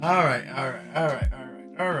All right.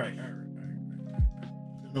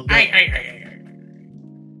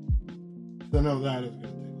 So no, that is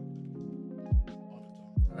gonna take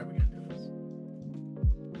How are we gonna do this?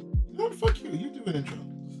 You know what? Fuck you. You do an intro.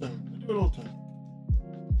 So, I do it all the time.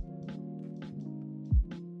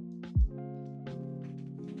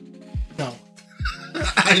 No.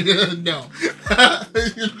 No.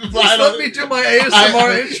 Just let me do my ASMR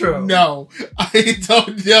intro. No. I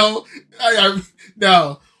don't know.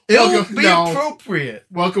 No. It'll be appropriate.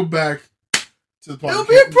 Welcome back to the podcast. It'll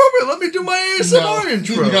be appropriate. Let me do my ASMR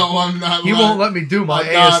intro. No, I'm not. You won't let me do my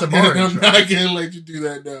ASMR intro. I'm not going to let you do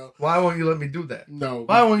that now. Why won't you let me do that? No.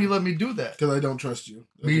 Why won't you let me do that? Because I don't trust you.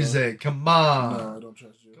 Mize, come on. No, I don't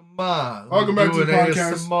trust you. Come on. Welcome back to the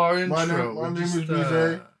podcast. ASMR intro. My name is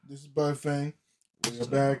Mize. This is Bud Fang. We are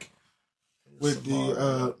back with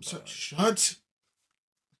the... Shut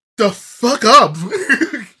the fuck up!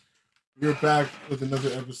 We're back with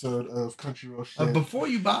another episode of Crunchyroll shit. Before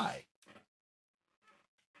you buy.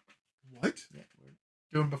 What? Yeah, we're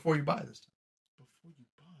doing before you buy this time. Before you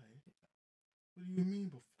buy? What do you mean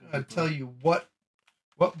before I'll tell you what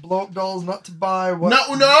blow-up dolls not to buy, what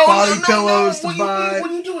body pillows to buy.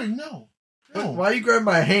 What are you doing? No. Why are you grabbing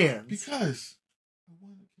my hands? Because I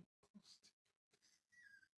want to get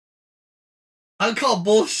close to I call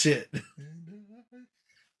bullshit.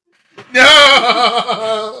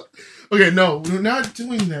 No! Okay, no, we're not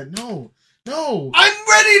doing that. No. I'm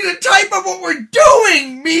ready to type up what we're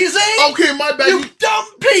doing, Mize! Okay, my bad. You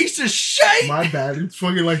dumb piece of shit! My bad. It's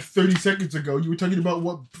fucking like 30 seconds ago. You were talking about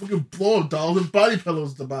what fucking blow dolls and body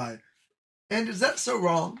pillows to buy. And is that so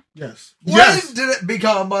wrong? Yes. When did it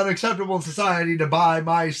become unacceptable in society to buy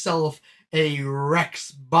myself a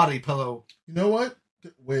Rex body pillow? You know what?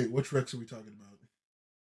 Wait, which Rex are we talking about?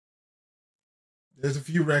 There's a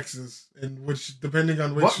few Rexes, and which, depending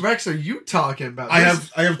on which... What Rex are you talking about? I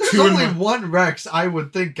have There's two only one Rex I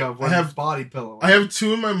would think of when I have body pillow. I have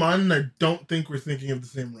two in my mind, and I don't think we're thinking of the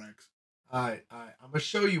same Rex. Alright. I'm gonna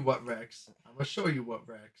show you what Rex.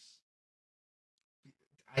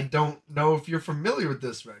 I don't know if you're familiar with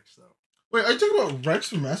this Rex, though. Wait, are you talking about Rex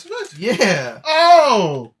from Mass Effect? Yeah.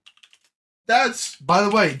 Oh! That's... By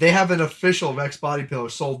the way, they have an official Rex body pillow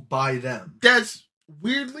sold by them. That's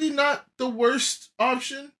weirdly not the worst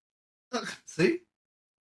option. See?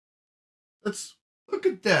 Look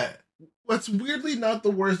at that. That's weirdly not the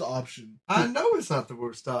worst option. I know it's not the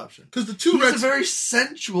worst option. Because the two He's a very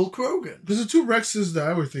sensual Krogan. Because the two Rexes that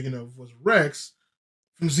I was thinking of was Rex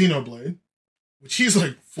from Xenoblade, which he's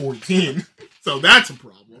like 14, so that's a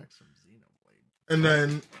problem. Rex from Xenoblade. And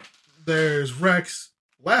then there's Rex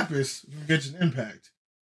Lapis from Genshin Impact,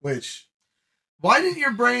 which... Why didn't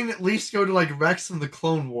your brain at least go to like Rex from the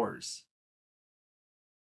Clone Wars?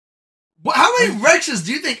 How many Rexes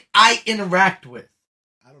do you think I interact with?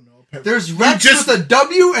 I don't know. There's Rex with a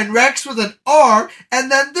W and Rex with an R, and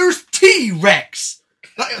then there's T-Rex.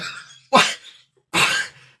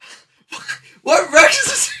 What Rex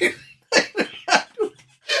is this?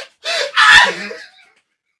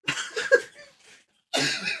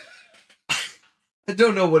 I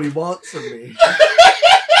don't know what he wants from me.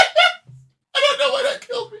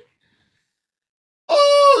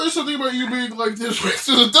 Oh, there's something about you being like this. Rex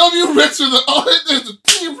with a W, Rex with an R, there's a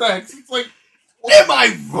T-Rex. It's like... Am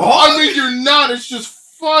I wrong? I mean, you're not. It's just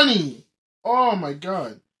funny. Oh, my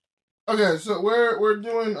God. Okay, so we're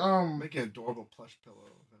doing... Make an adorable plush pillow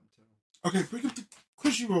of him, too. Okay, bring up the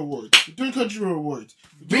Crunchyroll Awards. We're doing Crunchyroll Awards.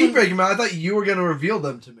 Breaking them. I thought you were going to reveal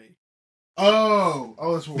them to me. Oh,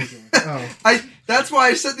 that's what we're doing. Oh. That's why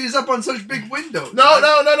I set these up on such big windows. No.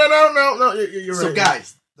 You're right. So,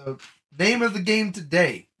 guys, the name of the game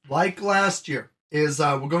today, like last year, is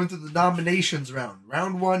we're going through the nominations round.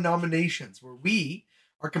 Round 1 nominations, where we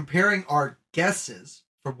are comparing our guesses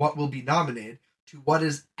for what will be nominated to what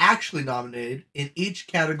is actually nominated in each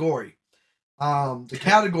category. The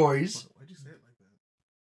categories... Why'd you say it like that?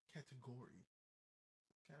 Category.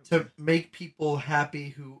 To make people happy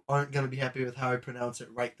who aren't going to be happy with how I pronounce it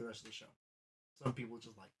right the rest of the show. Some people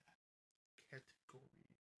just like that.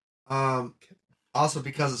 Category. Also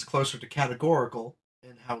because it's closer to categorical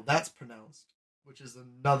and how that's pronounced, which is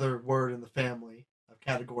another word in the family of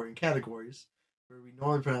category and categories, where we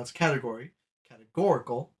normally pronounce category.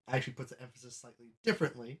 Categorical actually puts the emphasis slightly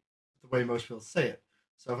differently the way most people say it.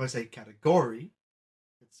 So if I say category,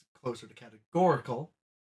 it's closer to categorical,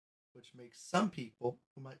 which makes some people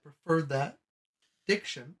who might prefer that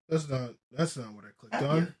diction. That's not what I clicked happier.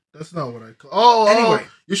 on. That's not what I clicked. Oh, anyway,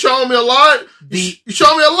 you're showing me a lot. You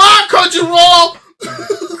showing me a lot, Crunchyroll.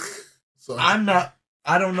 Sorry.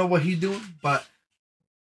 I don't know what he's doing, but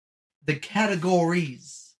the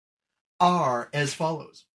categories are as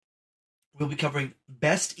follows: We'll be covering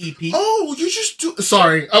Best EP. Oh, you just do...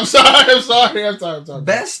 Sorry. I'm sorry.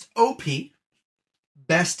 Best OP.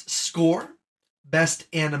 Best Score. Best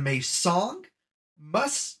Anime Song.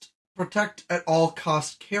 Must Protect at All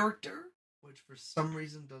Cost Character, which for some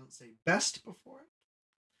reason doesn't say best before it.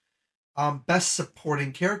 Best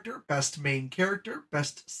Supporting Character. Best Main Character.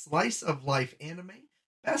 Best Slice of Life Anime.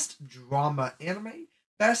 Best Drama Anime.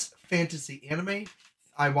 Best Fantasy Anime.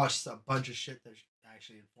 I watched a bunch of shit that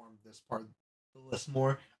actually informed this part of the list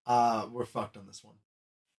more. We're fucked on this one.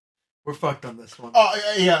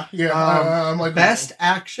 Oh, yeah. I'm like... Best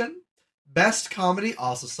Action. Best Comedy.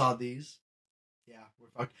 Also saw these. Yeah, we're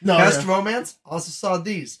fucked. No, Best Romance. Also saw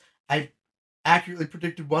these. I accurately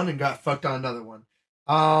predicted one and got fucked on another one.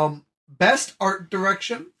 Best Art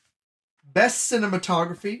Direction. Best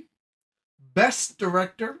Cinematography. Best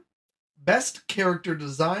Director. Best Character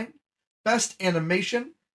Design. Best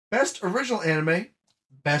Animation. Best Original Anime.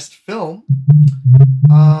 Best Film.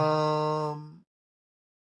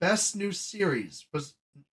 Best New Series. Was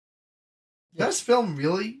Best Film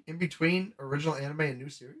really in between original anime and new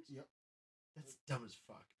series? Yep. That's dumb as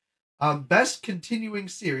fuck. Best Continuing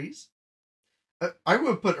Series. I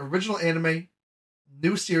would put original anime,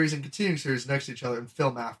 new series, and continuing series next to each other and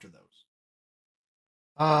film after those.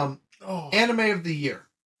 Anime of the Year.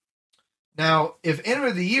 Now, if Anime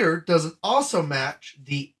of the Year doesn't also match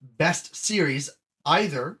the best series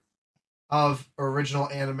either of original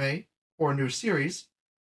anime or new series,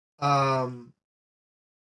 well,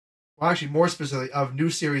 actually, more specifically, of new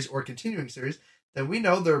series or continuing series, then we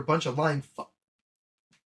know they're a bunch of lying fuck.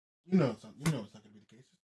 You know it's not going to be the case.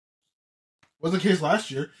 Wasn't the case last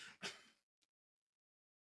year.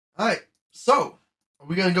 All right, so are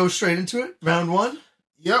we gonna go straight into it? Round one.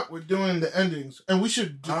 Yep, we're doing the endings, and we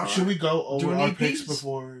should we go over our EPs? picks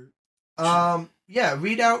before? Yeah,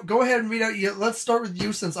 go ahead and read out. Yeah, let's start with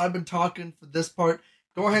you since I've been talking for this part.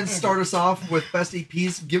 Go ahead and start us off with best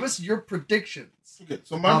EPs. Give us your predictions. Okay,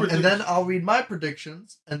 so my and then I'll read my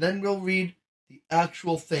predictions, and then we'll read the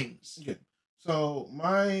actual things. Okay, so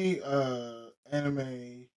my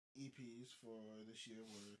anime EPs for this year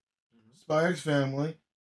were Spy X Family,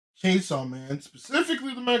 Chainsaw Man,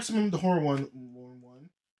 specifically the horror one.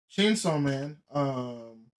 Chainsaw Man.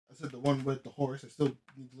 I said the one with the horse. I still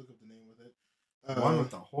need to look up the name with it. The one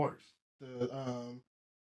with the horse. The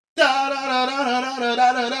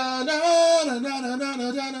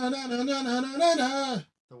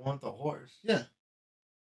one with the horse. Yeah.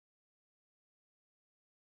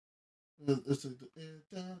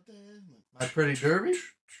 My Pretty Derby?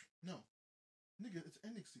 No. Nigga, it's an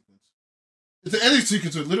ending sequence. It's an ending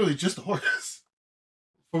sequence with literally just the horse.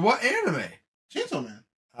 For what anime? Chainsaw Man.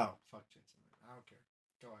 Oh, fuck Chainsaw Man. I don't care.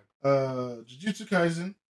 Go ahead. Jujutsu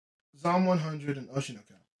Kaisen, Zom 100, and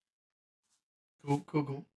Oshinoko.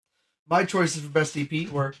 Cool. My choices for best EP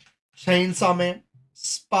were Chainsaw Man,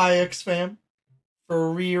 Spy X Fam,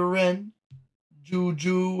 Frieren,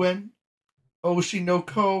 Jujuen,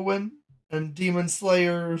 Oshinoko, and Demon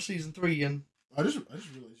Slayer Season 3. And I just realized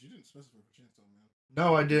you didn't specify for Chainsaw Man.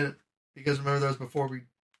 No, I didn't. Because remember that was before we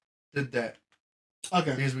did that.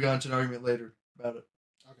 Okay. Because we got into an argument later about it.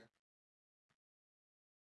 Okay.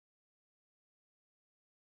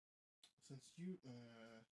 Since you...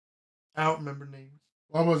 I don't remember names.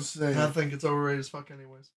 Well, I was saying... I think it's overrated as fuck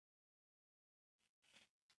anyways.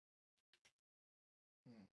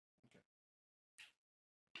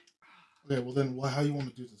 Okay, well then, how you want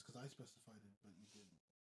to do this? Because I specified it, but you didn't.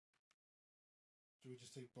 Should we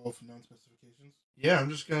just take both non-specifications? Yeah, I'm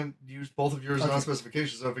just going to use both of yours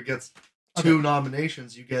non-specifications, so if it gets two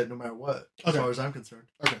nominations, you get it no matter what, as far as I'm concerned.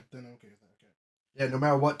 Okay, then I'm okay with that, okay. Yeah, no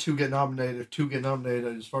matter what two get nominated, if two get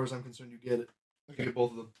nominated, as far as I'm concerned, you get it. Okay. You get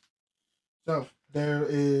both of them. So, there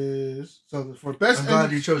is... So, for best... I'm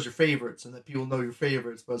glad you chose your favorites, and that people know your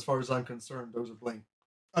favorites, but as far as I'm concerned, those are blank.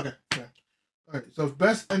 Okay, yeah. Alright, so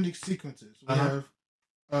best ending sequences. We have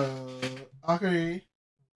Akari.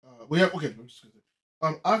 I'm just gonna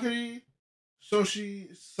say Akari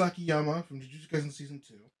Shoshi Sakiyama from Jujutsu Kaisen Season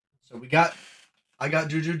 2. So I got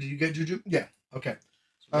Juju. Did you get Juju? Yeah. Okay.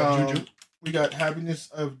 So we got Juju. We got Happiness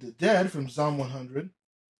of the Dead from Zom 100.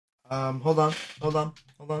 Hold on.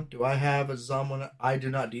 Do I have a Zom 100? I do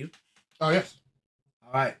not. Do you? Oh, yes.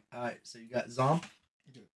 Alright. So you got Zom.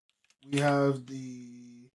 Okay. We have the...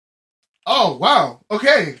 Oh, wow.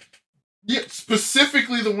 Okay. Yeah,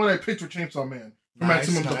 specifically the one I picked for Chainsaw Man. For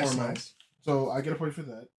Maximum the Hormone. Nice. So I get a point for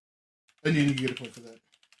that. And you get a point for that.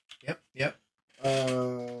 Yep.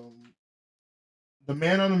 The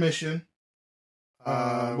Man on a Mission.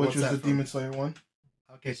 Which was the from? Demon Slayer one.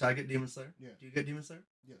 Okay, so I get Demon Slayer? Yeah. Do you get Demon Slayer?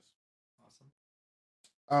 Yes.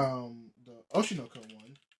 Awesome. The Oshinoko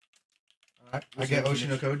one. Alright, I get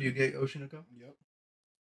Oshinoko. Do you get Oshinoko? Yep.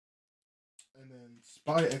 And then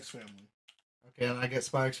Spy X Family. Okay, and I get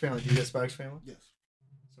Spy X Family. Do you get Spy X Family? Yes.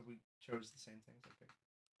 So we chose the same things. Okay.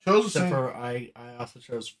 Chose the Except same. for I also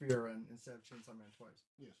chose Frieren instead of Chainsaw Man twice.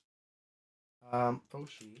 Yes.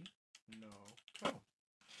 Oshi. No. Oh.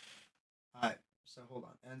 Alright, so hold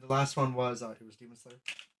on. And the last one was, it was Demon Slayer.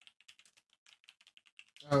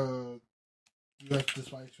 You got the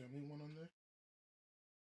Spy X Family one on there?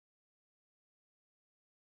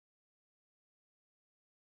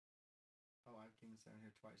 Oh, I have Demon Slayer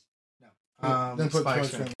here twice. No. Then put Spy Spy X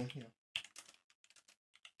X Family. Family. Yeah.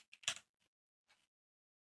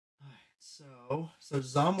 So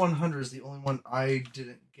Zom 100 is the only one I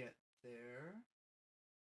didn't get there.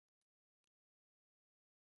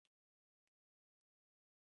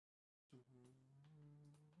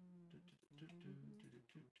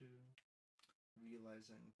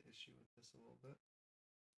 Realizing the issue with this a little bit.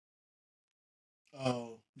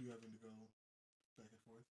 Oh, you having to go back and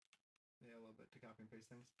forth? Yeah, a little bit to copy and paste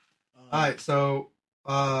things. Alright, so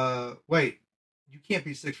wait. You can't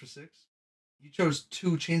be 6 for 6. You chose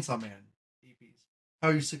 2 Chainsaw Man EPs. How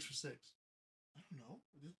are you 6 for 6? I don't know.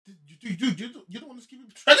 You're the one that's keeping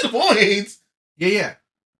track of the points. Yeah.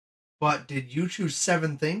 But did you choose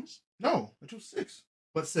 7 things? No, I chose 6.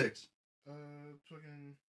 What 6?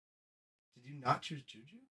 Fucking. Did you not choose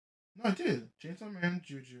Juju? No, I did. Chainsaw Man,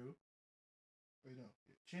 Juju. Wait, no.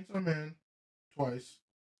 Chainsaw Man, twice.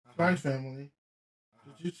 Spy Family,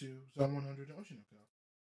 Jujutsu, Zom 100, and Oshinoko.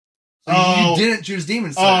 So you didn't choose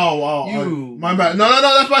Demon Slayer. My bad. No,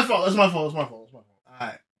 that's my fault. That's my fault.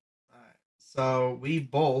 Alright. So we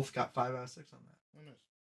both got 5 out of 6 on that. Oh, nice.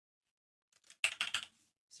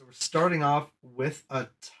 So we're starting off with a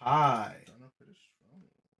tie.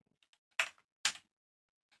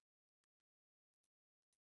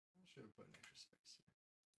 Should have put an extra space here.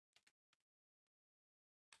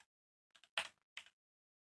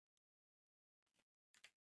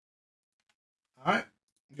 Alright.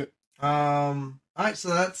 Good. Alright,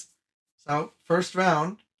 so first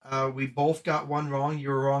round. We both got one wrong. You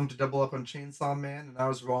were wrong to double up on Chainsaw Man, and I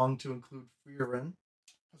was wrong to include Frieren.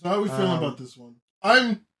 So how are we feeling about this one?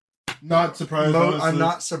 I'm not surprised. I'm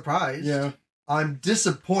not surprised. Yeah. I'm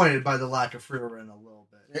disappointed by the lack of Frieren a little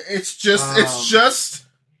bit. It's just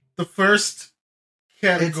the first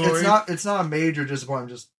category. It's not a major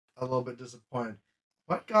disappointment. I'm just a little bit disappointed.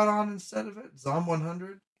 What got on instead of it? Zom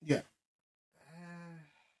 100? Yeah.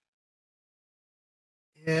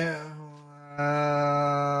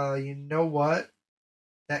 You know what?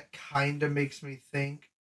 That kind of makes me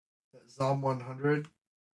think that Zom 100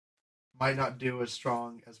 might not do as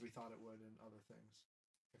strong as we thought it would in other things.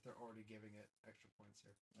 If they're already giving it extra points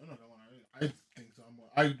here. I don't know. I think Zom.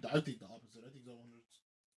 I think the opposite. I think Zom 100.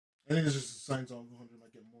 I think it's just a sign Zom 100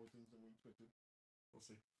 might get more things than we expected. We'll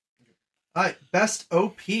see. Okay. All right, best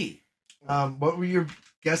OP. What were your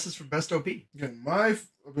guesses for best OP? Okay, my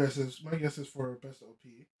guesses for best OP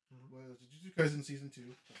was Jujutsu Kaisen Season 2,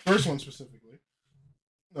 the first one specifically.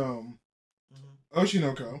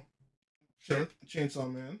 Oshinoko, Sure.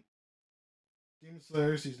 Chainsaw Man, Demon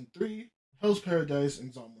Slayer Season 3, Hell's Paradise,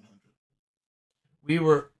 and Zom 100. We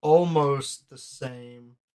were almost the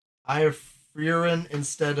same. I have Frieren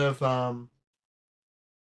instead of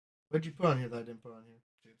what'd you put on here that I didn't put on here?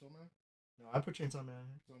 Chainsaw Man? No, I put Chainsaw Man on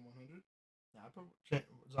here. Zom 100? No, I put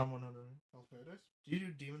Zom 100 on here. Hell's Paradise? Did you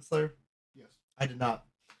do Demon Slayer? Yes. I did not.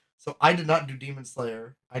 So I did not do Demon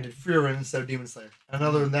Slayer. I did Frieren instead of Demon Slayer. And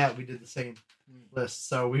other than that, we did the same list.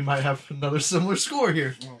 So we might have another similar score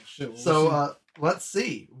here. Oh, shit. Well, so let's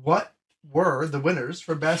see. What were the winners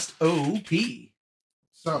for best OP?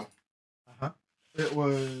 So, it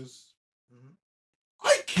was...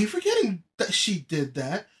 I keep forgetting that she did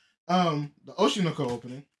that. The Oshinoko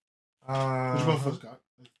opening. Which both of us got.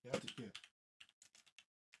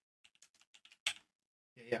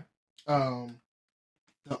 Yeah.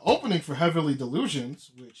 The opening for Heavenly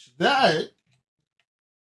Delusions, which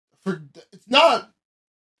it's not.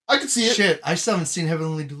 I can see it. Shit, I still haven't seen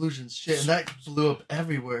Heavenly Delusions. Shit, and that blew up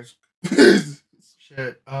everywhere.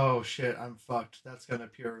 Shit. Oh shit, I'm fucked. That's gonna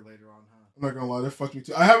appear later on, huh? I'm not gonna lie, that fucked me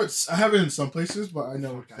too. I have it in some places, but I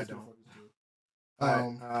know I don't.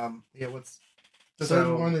 Yeah, what's the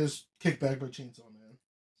third one is Kickback by Chainsaw Man.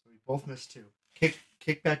 So we both missed 2.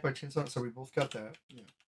 Kickback by Chainsaw. So we both got that. Yeah.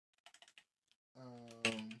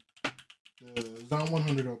 The Zom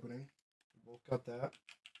 100 opening. We both got that.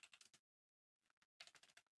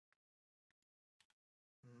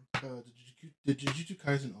 The Jujutsu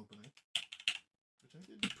Kaisen opening, which I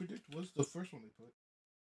didn't predict was the first one they put.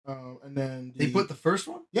 And then they put the first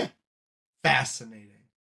one? Yeah. Fascinating.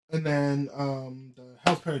 And then the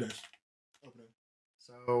Hell's Paradise.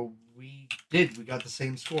 So we did. We got the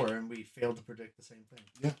same score, and we failed to predict the same thing.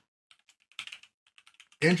 Yeah.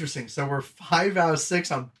 Interesting. So we're 5 out of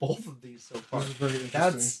 6 on both of these so far. This is very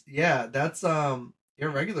interesting. That's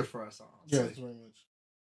irregular for us, honestly. Yeah, it's very much.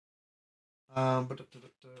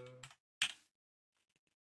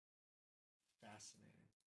 Fascinating.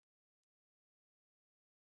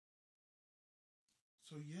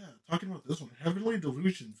 So yeah, talking about this one, Heavenly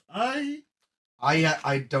Delusions. I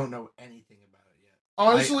don't know anything about it yet.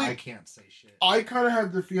 Honestly, I can't say shit. I kind of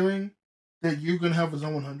had the feeling that you're gonna have a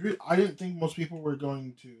Zone 100. I didn't think most people were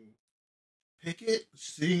going to pick it.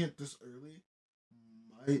 Seeing it this early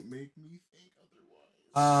might make me think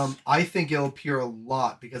otherwise. I think it'll appear a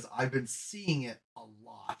lot because I've been seeing it a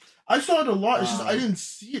lot. I saw it a lot. It's just I didn't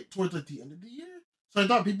see it towards like the end of the year, so I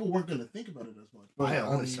thought people weren't gonna think about it as much. But I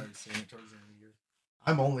only started seeing it towards the end of the year.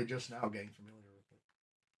 I'm only just now getting familiar with it.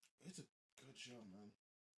 It's a good show, man.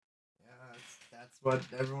 Yeah, that's what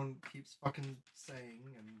everyone keeps fucking saying,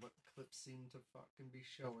 and what clips seem to fucking be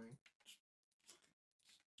showing.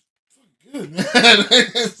 Good, man.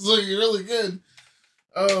 It's like really good.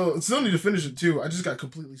 Oh, still need to finish it too. I just got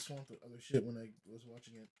completely swamped with other shit when I was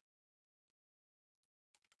watching it.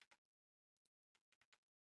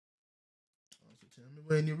 So tell me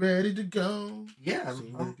when you're ready to go. Yeah,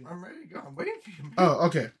 I'm ready to go. I'm waiting for you. Man. Oh,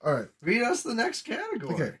 okay. All right. Read us the next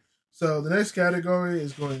category. Okay. So the next category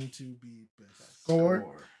is going to be best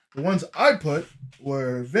score. The ones I put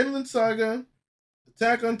were Vinland Saga,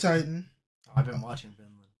 Attack on Titan. Oh, I've been watching Vinland.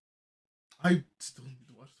 I still need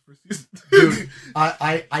to watch the first season. Dude,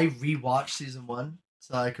 I rewatched season 1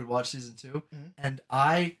 so I could watch season 2, and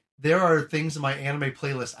there are things in my anime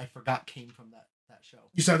playlist I forgot came from that show.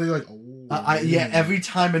 You started like, oh. Yeah, every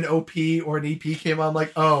time an OP or an EP came on, I'm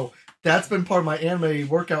like, oh, that's been part of my anime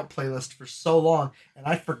workout playlist for so long, and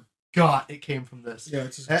I forgot it came from this. Yeah,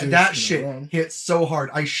 it's just that shit hit so hard.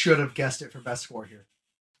 I should have guessed it for best score here.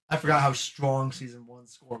 I forgot how strong season 1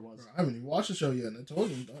 score was. Bro, I haven't even watched the show yet, and I told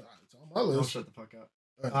you it's on my list. Don't shut the fuck up.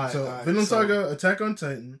 So Vinland Saga, Attack on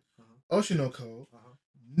Titan, Oshinoko,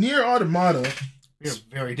 Nier Automata. We have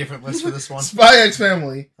very different lists for this one. Spy X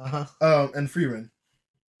Family, and Freerin.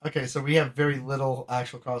 Okay, so we have very little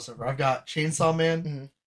actual crossover. I've got Chainsaw Man,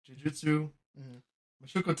 Jujutsu,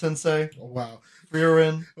 Mushoku Tensei. Oh, wow.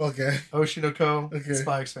 Frieren. Okay. Oshinoko. Okay.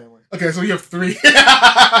 Spy X Family. Okay, so we have 3. We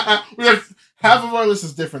have half of our list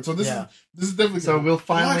is different. So this is definitely so good. We'll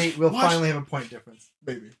finally have a point difference.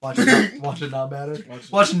 Maybe. Watch it not matter.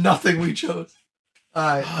 Watch nothing we chose.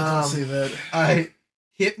 Alright. Don't say that.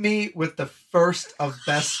 Hit me with the first of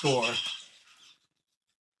best score.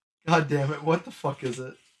 God damn it! What the fuck is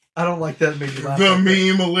it? I don't like that. Made me laugh. The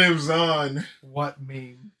meme lives on. What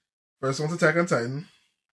meme? First one's Attack on Titan.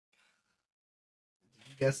 Did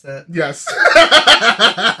you guess that? Yes.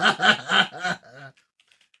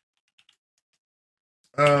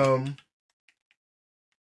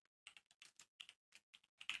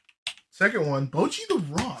 Second one, Bocchi the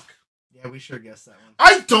Rock. Yeah, we should have guessed that one.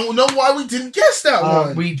 I don't know why we didn't guess that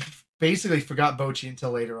one. We basically forgot Bocchi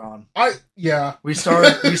until later on. We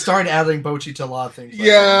started adding Bocchi to a lot of things.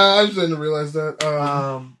 I'm starting to realize that.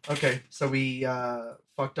 Okay, so we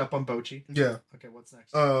fucked up on Bocchi. Yeah. Okay, what's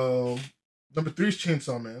next? Number 3 is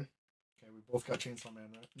Chainsaw Man. Okay, we both got Chainsaw Man,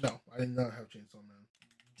 right? No, I did not have Chainsaw Man.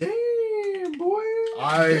 Damn, boy.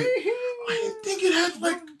 I didn't think it had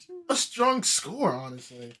like a strong score,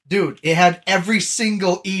 honestly. Dude, it had every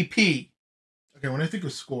single EP. Okay, when I think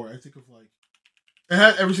of score, I think of like it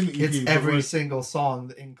had every single EP. It's every single song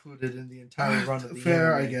that included in the entire run of the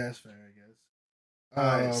fair, anime. I guess.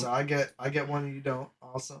 Alright, so I get one and you don't.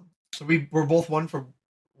 Awesome. So we're both 1 for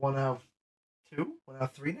 1 out of 2? 1 out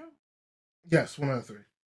of 3 now? Yes, 1 out of 3.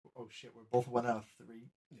 Oh shit, we're both 1 out of 3.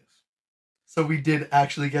 Yes. So we did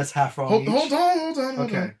actually guess half wrong. Hold on.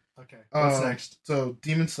 Okay. What's next? So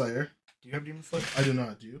Demon Slayer. Do you have Demon Slayer? I do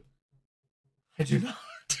not. Do you? I do not.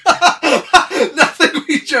 Nothing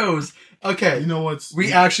we chose. Okay. You know what's...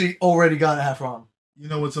 We actually already got it half wrong. You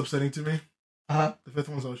know what's upsetting to me? Uh-huh. The 5th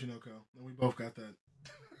one's Oshinoko. And we both got that.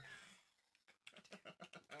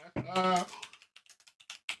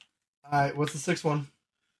 Alright, what's the 6th one?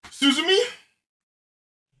 Suzumi?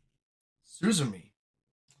 Suzumi?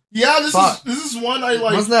 Yeah, this is one I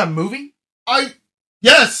like. Wasn't that a movie?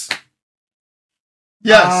 Yes!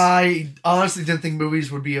 I honestly didn't think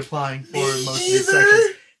movies would be applying for most of these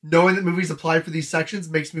sections. Knowing that movies apply for these sections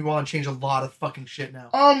makes me want to change a lot of fucking shit now.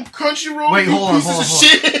 Crunchyroll. Wait, hold on.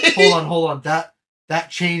 Shit. Hold on. That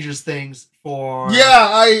changes things for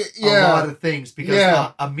a lot of things because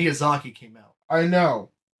a Miyazaki came out. I know.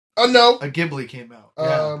 Oh no. A Ghibli came out.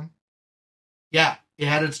 Yeah. It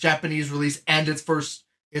had its Japanese release and its first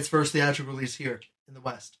its first theatrical release here in the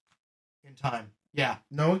West in time. Yeah.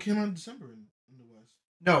 No, it came out in December in the West.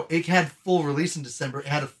 No, it had full release in December. It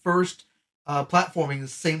had a first platforming the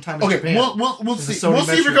same time as Japan. We'll see. We'll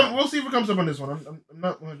see if it comes up on this one. I'm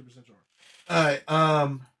not 100% sure. All right.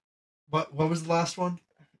 What was the last one?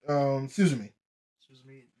 Suzumi.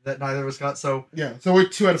 That neither of us got. So yeah. So we're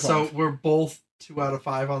 2 out of 5. So we're both 2 out of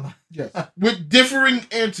 5 on that. Yes. With differing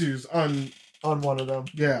answers on one of them.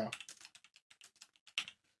 Yeah.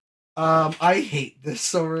 I hate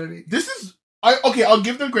this already. This is I'll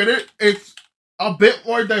give them credit. It's a bit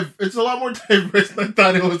more it's a lot more diverse than I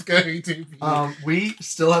thought it was going to be. We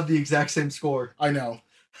still have the exact same score. I know.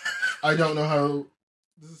 I don't know how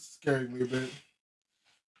this is scaring me a bit.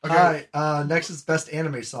 Okay. Alright, next is best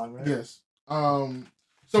anime song, right? Yes.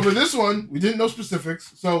 So for this one, we didn't know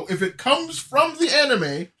specifics. So if it comes from the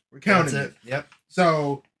anime, we're counting it. Yep.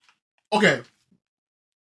 So okay.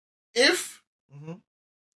 If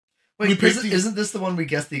Wait, isn't this the one we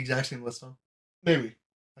guessed the exact same list on? Maybe.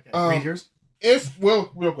 Okay. Read yours. Real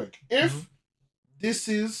quick. If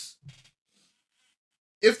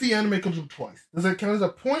if the anime comes up twice, does it count as a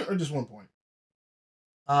point or just 1 point?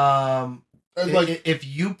 If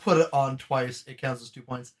you put it on twice, it counts as 2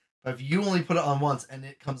 points. But if you only put it on once and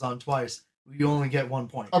it comes on twice, you only get 1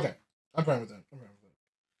 point. Okay. I'm fine with that.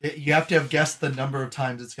 You have to have guessed the number of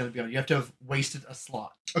times it's going to be on. You have to have wasted a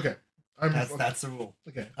slot. Okay. That's the rule.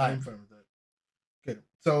 Okay. I'm fine with that. Okay.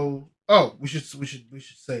 So, we should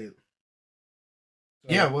say it. So,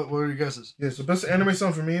 yeah, what were your guesses? Yeah, so best anime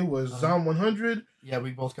song for me was Zom 100. Yeah, we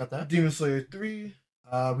both got that. Demon Slayer 3.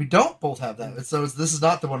 We don't both have that. So this is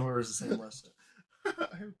not the one where it's the same list. I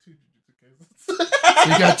have 2 Jujutsu Kaisens. So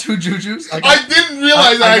you got 2 Jujus? I didn't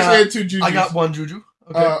realize I actually had 2 Jujus. I got 1 Juju.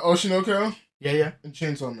 Okay. Oshinoko. Yeah. And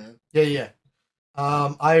Chainsaw Man. Yeah.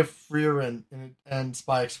 I have Frieren and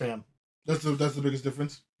Spy X Fam. That's the biggest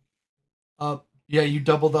difference? Yeah, you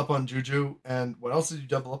doubled up on Juju, and what else did you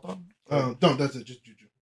double up on? No, that's it, just Juju.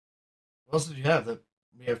 What else did you have? That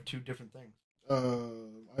we have 2 different things.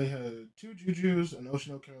 I had 2 Jujus, an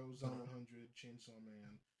Oshinoko, Zom 100, Chainsaw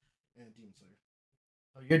Man, and Demon Slayer.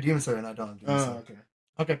 Oh, you're Demon Slayer, and I don't have Demon Slayer.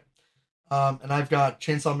 Okay. And I've got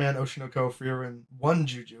Chainsaw Man, Oshinoko, Frieren, 1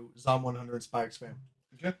 Juju, Zom 100, and Spy X Fam.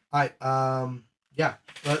 Okay. Alright, yeah,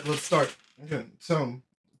 let's start. Okay, so,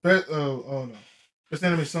 best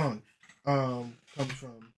anime song comes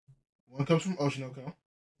from Oshinoko.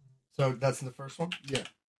 So that's in the first one? Yeah.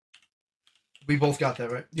 We both got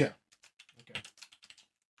that, right? Yeah. Okay.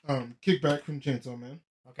 Kickback from Chainsaw Man.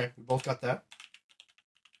 Okay, we both got that.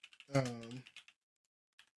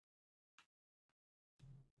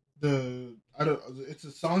 It's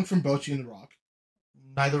a song from Belchi and the Rock.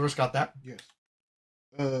 Neither of us got that. Yes.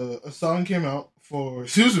 A song came out for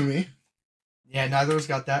Suzumi. Yeah, neither of us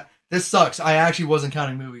got that. This sucks. I actually wasn't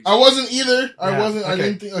counting movies. I wasn't either. Yeah, I wasn't. okay. I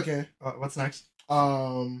didn't think. Okay. What's next?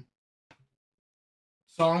 Song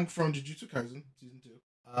from Jujutsu Kaisen season 2.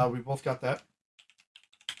 We both got that.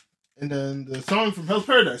 And then the song from Hell's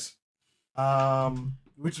Paradise.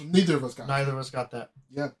 Which neither of us got. Neither of us got that.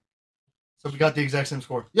 Yeah. So we got the exact same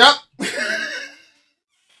score. Yep.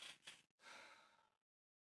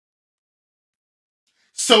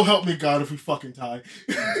 So help me God if we fucking tie.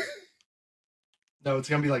 No, it's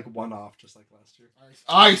gonna be like 1 off, just like last year.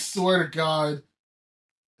 I swear to God.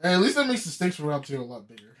 And at least that makes the stakes for round 2 a lot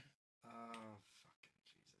bigger. Fucking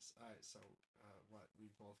Jesus. Alright, so, what?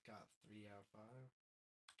 We both got 3 out of 5?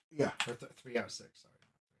 Yeah. Or 3 out of 6, sorry.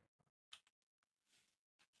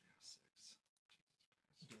 3 out of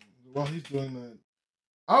 6. While he's doing that,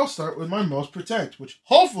 I'll start with my Must Protect, which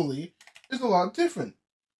hopefully is a lot different.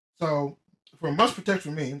 So, for Must Protect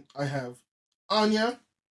for me, I have Anya,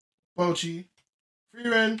 Bochi,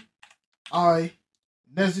 Frieren,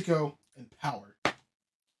 Nezuko, and Power.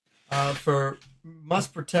 For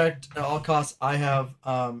Must Protect at all costs, I have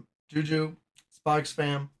Juju, Spy X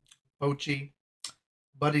Fam, Bochi,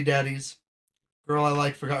 Buddy Daddies, Girl I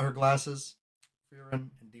Like Forgot Her Glasses,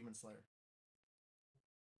 Frieren, and Demon Slayer.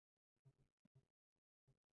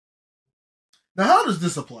 Now, how does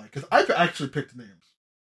this apply? Because I actually picked names.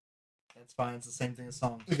 That's fine. It's the same thing as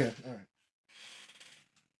songs. Okay, all right.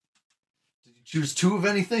 Did you choose 2 of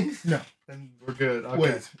anything? No. Then we're good. Okay.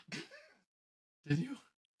 Wait. Did you?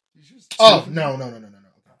 Did you choose 2? Oh, no. Okay.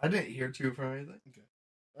 I didn't hear 2 from anything. Okay.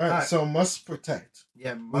 All right, so Must Protect.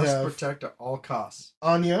 Yeah, Must Protect at all costs.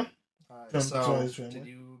 Anya. So, did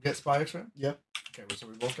you get Spy X Fam? Yep. Okay, so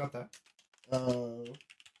we both got that.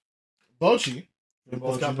 Bochi. We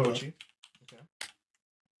both got Bochi. Okay.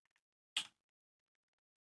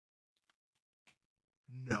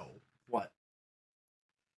 No. What?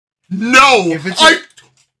 No! If it's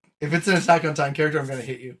If it's an Attack on Titan character, I'm gonna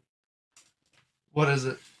hit you. What is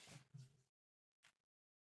it?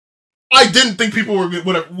 I didn't think people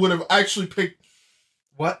would have actually picked.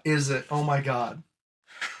 What is it? Oh my god!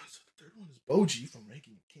 So the third one is Boji from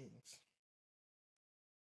Ranking of Kings.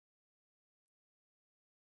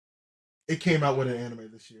 It came out with an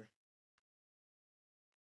anime this year.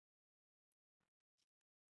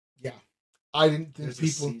 Yeah, I didn't think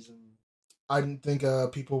people. I didn't think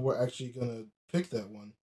people were actually gonna pick that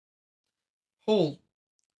one. Hold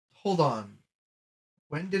on.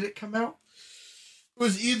 When did it come out? It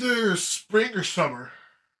was either spring or summer.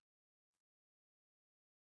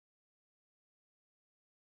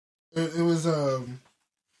 It was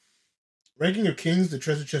Ranking of Kings, The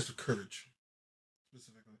Treasure Chest of Courage.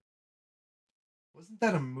 Specifically. Wasn't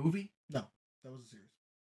that a movie? No, that was a series.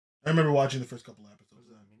 I remember watching the first couple episodes. Was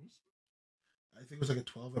that a mini? I think it was like a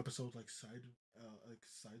 12 episode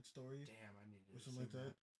side story. Damn, I need or something like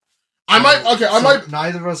that. I might.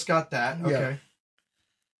 Neither of us got that. Yeah.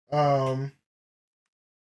 Okay.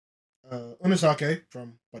 Unisake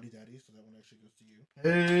from Buddy Daddy, so that one actually goes to you.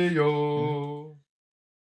 Hey yo.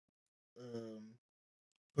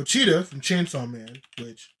 Pochita from Chainsaw Man,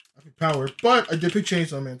 which I picked Power, but I did pick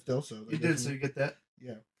Chainsaw Man still. So you did, so you get that.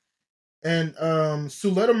 Yeah. And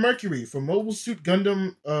Suletta Mercury from Mobile Suit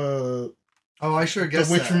Gundam. I sure guessed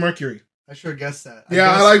The Witch that. from Mercury. I sure guessed that.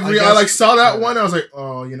 I saw that one. I was like,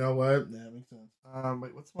 oh, you know what? Yeah, that makes sense.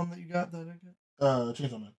 Wait, what's the one that you got that I got?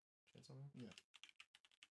 Chainsaw Man. Yeah.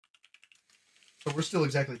 So we're still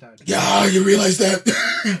exactly tied. Yeah, you realize that?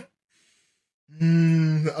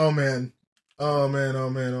 Oh man. Oh man. Oh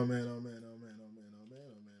man. Oh man. Oh man. Oh man. Oh man. Oh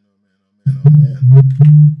man. Oh man. Oh man. Oh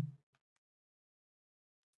man.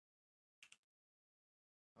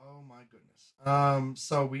 Oh my goodness.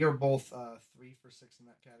 So we are both 3 for 6 in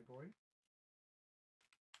that category.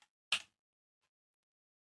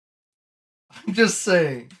 I'm just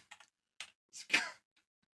saying.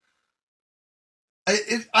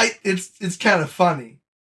 It's kind of funny.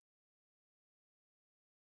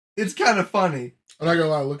 It's kind of funny. I'm not gonna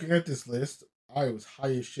lie. Looking at this list, I was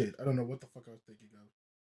high as shit. I don't know what the fuck I was thinking of.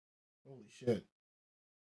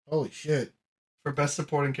 Holy shit. For best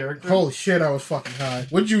supporting character? Holy shit, I was fucking high.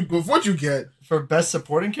 What'd you get? For best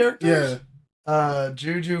supporting character? Yeah.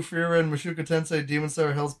 Juju, Frieren, Mushoku Tensei, Demon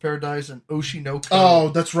Slayer, Hell's Paradise, and Oshinoko. Oh,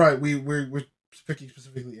 that's right. We're picking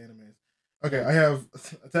specifically animes. Okay, I have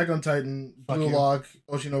Attack on Titan, Blue Lock,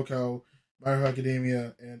 Oshinoko, My Hero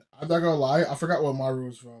Academia, and I'm not gonna lie, I forgot what Maru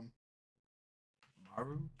was from.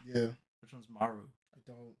 Maru? Yeah. Which one's Maru? I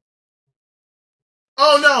don't.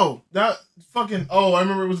 Oh no! That fucking. Oh, I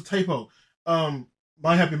remember it was a typo.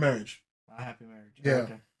 My Happy Marriage. My Happy Marriage. Yeah.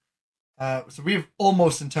 Okay. So we have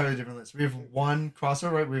almost entirely different lists. We have one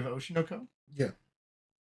crossover, right? We have Oshinoko. Yeah.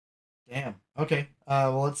 Damn. Okay.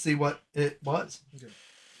 Well, let's see what it was. Okay.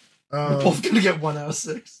 We're both gonna get 1 out of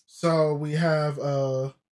 6. So we have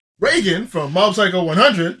Reagan from Mob Psycho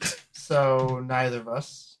 100. So neither of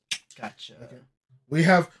us. Gotcha. Okay. We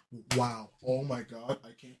have oh my god,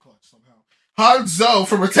 I can't clutch somehow. Hanzo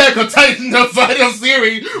from Attack on Titan, the final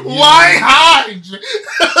series. Yeah. Why Hanj?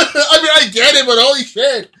 I mean, I get it, but holy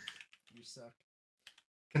shit. You suck.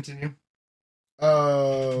 Continue.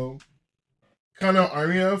 Kano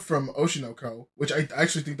Armia from Oshinoko, which I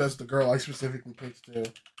actually think that's the girl I specifically picked too.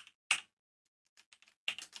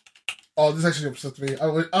 Oh, this actually upsets me.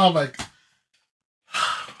 Oh my.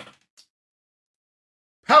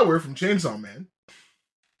 Power from Chainsaw Man.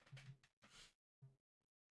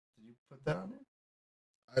 Did you put that on there?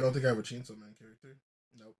 I don't think I have a Chainsaw Man character.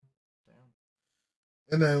 Nope. Damn.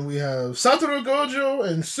 And then we have Satoru Gojo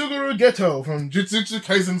and Suguru Geto from Jujutsu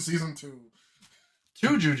Kaisen Season 2. 2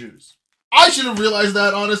 Jujus. I should have realized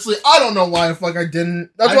that, honestly. I don't know why the fuck I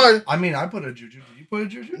didn't. That's why. I mean, I put a Juju. Did you put a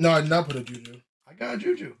Juju? No, I did not put a Juju. I got a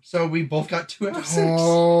Juju. So we both got 2 out of 6.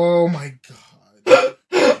 Oh my god.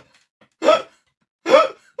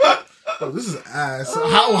 Bro, this is ass.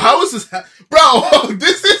 How is this? Bro,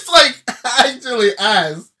 this is like actually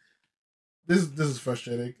ass. This is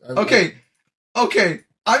frustrating. Okay.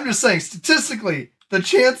 I'm just saying, statistically, the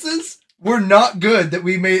chances were not good that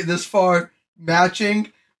we made it this far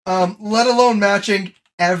matching, let alone matching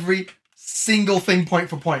every single thing point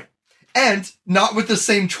for point. And not with the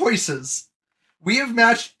same choices. We have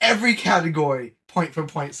matched every category point for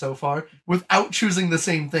point so far without choosing the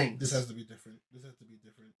same thing. This has to be different.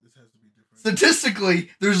 Statistically,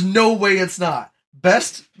 there's no way it's not.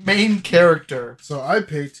 Best main character. So I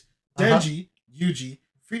picked Denji, Yuji,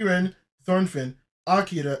 Frieren, Thornfinn,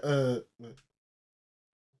 Akira,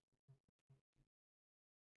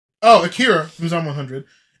 Akira from Zom 100,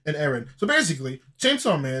 and Eren. So basically,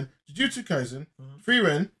 Chainsaw Man, Jujutsu Kaisen,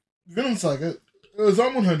 Frieren, Vinland Saga,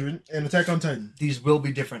 Zom 100, and Attack on Titan. These will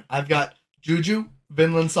be different. I've got Juju,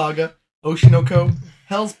 Vinland Saga, Oshinoko,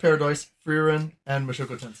 Hell's Paradise, Frieren, and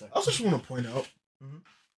Mushoku Tensei. I also just want to point out,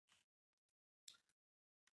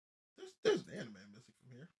 there's an anime missing from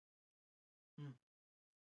here.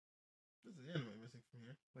 There's an anime missing from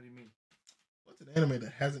here. What do you mean? What's an anime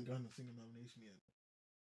that hasn't gotten a single nomination yet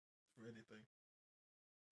for anything?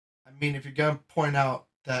 I mean, if you're gonna point out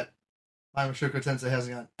that My Mushoku Tensei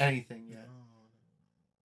hasn't gotten anything yet,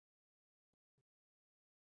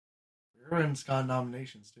 Frieren's got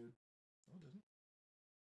nominations, dude.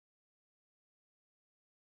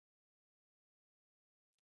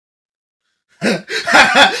 There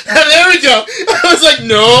we go. I was like,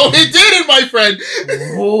 no, it didn't, my friend.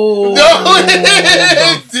 Oh, no,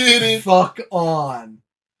 it didn't. Fuck on.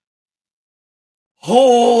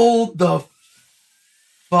 Hold the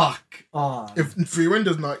fuck on. If Frieren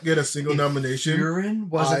does not get a single nomination, Frieren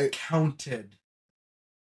wasn't counted.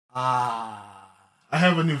 I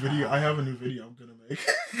have a new video. I'm gonna make.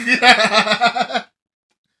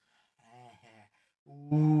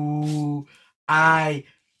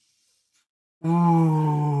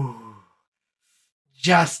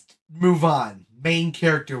 Just move on. Main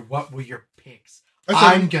character, what were your picks?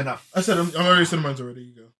 I already said mine already.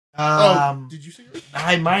 You go. Did you say yours?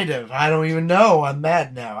 I might have. I don't even know. I'm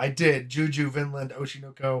mad now. I did. Juju, Vinland,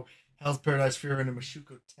 Oshinoko, Hell's Paradise, Frieren, and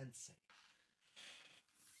Mushoku Tensei.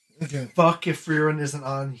 Okay. Fuck if Frieren isn't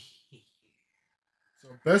on here. So,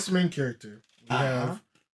 best main character. We have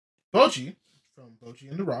Bochi from Bochi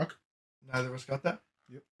and the Rock. Neither of us got that?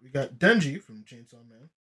 Yep. We got Denji from Chainsaw Man.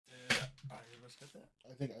 Neither of us got that?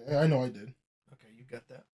 I know I did. Okay, you got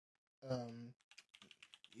that.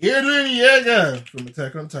 Eren Yeager from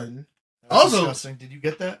Attack on Titan. Also, disgusting. Did you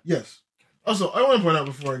get that? Yes. Also, I want to point out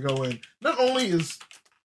before I go in, not only is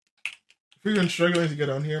Frieren struggling to get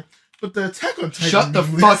on here, but the Attack on Titan. Shut the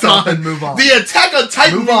fuck up and move on. The Attack on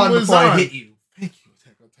Titan move on was before on. I hit you. Thank you,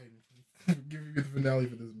 Attack on Titan. Give you the finale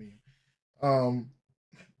for this meme.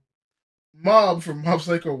 Mob from Mob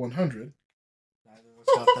Psycho 100. Neither of us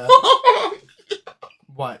got that.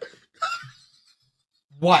 What?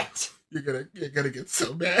 What? You're gonna get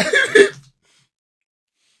so mad.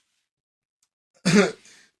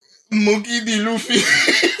 Monkey D. Luffy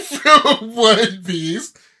from One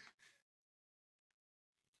Piece.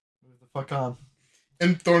 Move the fuck on.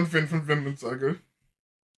 And Thornfinn from Vinland Saga.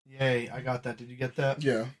 Yay, I got that. Did you get that?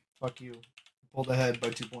 Yeah. Fuck you. Pulled ahead by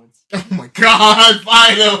 2 points. Oh my god,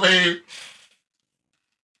 finally!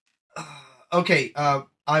 Okay,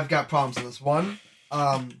 I've got problems with this. One,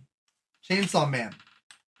 Chainsaw Man.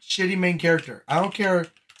 Shitty main character. I don't care.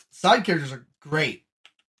 Side characters are great.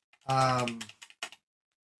 Side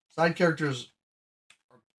characters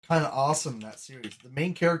are kind of awesome in that series. The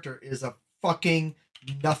main character is a fucking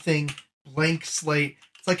nothing, blank slate.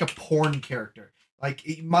 It's like a porn character. Like,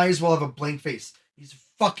 he might as well have a blank face.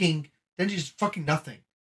 Denji's fucking nothing.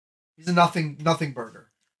 He's a nothing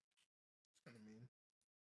burger.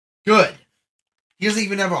 Good. He doesn't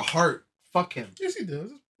even have a heart. Fuck him. Yes, he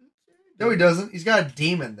does. No, he doesn't. He's got a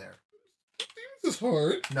demon there. Demon's his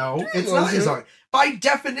heart. No, it's not his heart. By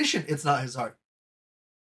definition, it's not his heart.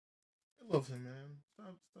 I love him, man.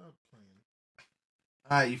 Stop playing.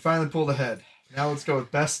 Alright, you finally pulled ahead. Now let's go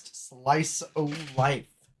with best slice of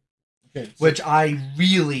life. Okay, so which I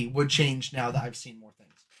really would change now that I've seen more things.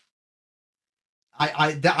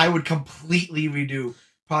 I would completely redo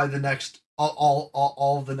probably the next all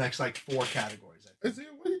of the next like 4 categories. Isaiah,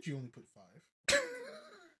 why did you only put 5?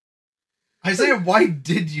 Isaiah, why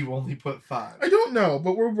did you only put 5? I don't know,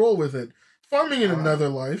 but we'll roll with it. Farming in Another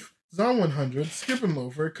Life, Zon 100, Skip and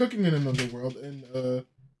Loafer, Cooking in Another World, and The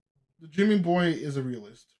Dreaming Boy is a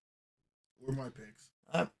Realist. Were my picks.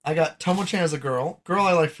 I got Tomo-chan as a girl. Girl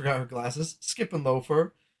I like forgot her glasses. Skip and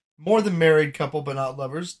Loafer. More Than Married Couple But Not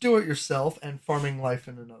Lovers. Do It Yourself. And Farming Life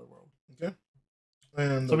in Another World. Okay.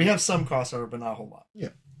 And so we have some crossover, but not a whole lot. Yeah.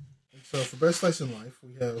 And so for Best Slice in Life,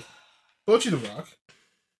 we have Bochi the Rock.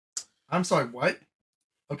 I'm sorry, what?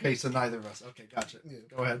 Okay, so neither of us. Okay, gotcha. Yeah.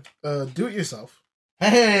 Go ahead. Do It Yourself.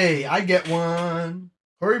 Hey, I get one.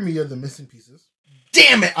 Horimiya, The Missing Pieces.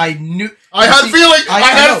 Damn it! I knew. I had a feeling. I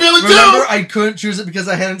had a feeling too. Remember, I couldn't choose it because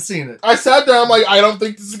I hadn't seen it. I sat down like I don't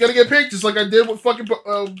think this is gonna get picked, just like I did with fucking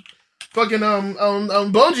Boji,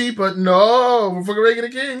 but no, we're fucking Ranking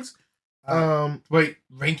of Kings. Wait,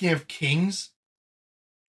 Ranking of Kings?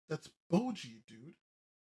 That's Boji, dude.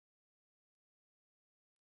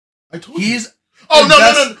 I told you. Oh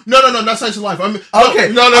no! Not Slice of Life.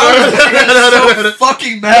 Okay. No.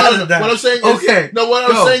 Fucking mad at that. What I'm saying is, what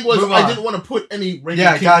I'm saying was I didn't want to put any ranking.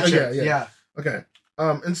 Yeah, gotcha. Yeah. Okay.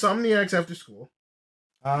 Insomniacs After School,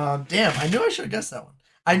 Damn, I knew I should have guessed that one.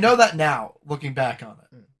 I know that now, looking back on it.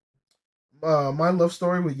 My love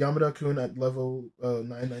story with Yamada-kun at level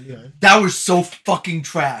 999. That was so fucking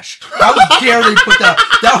trash. How dare they put that?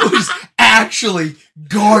 That was actually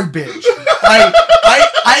garbage.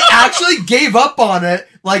 I actually gave up on it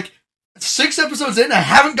like 6 episodes in. I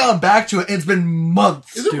haven't gone back to it. And it's been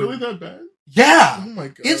months. Is it really that bad? Yeah. Oh my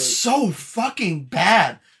god. It's so fucking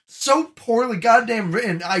bad. So poorly goddamn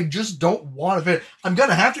written. I just don't want to fit. I'm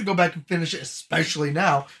gonna have to go back and finish it, especially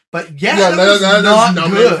now. But yeah, that was not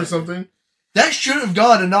good. For something. That shouldn't have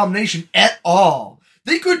got a nomination at all.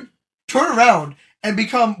 They could turn around and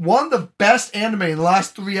become one of the best anime in the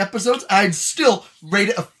last 3 episodes. I'd still rate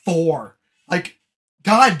it a 4. Like,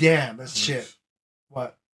 goddamn, that's shit.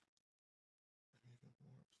 What?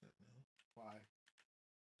 Why?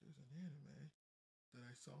 There's an anime that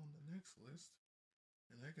I saw on the next list,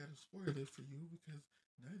 and I gotta spoil it for you because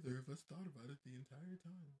neither of us thought about it the entire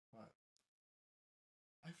time. What?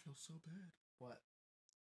 I feel so bad. What?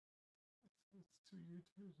 It's 2 years.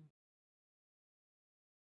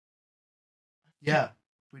 Yeah,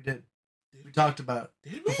 we did. We talked about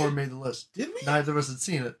it before we made the list. Did we? Neither of us had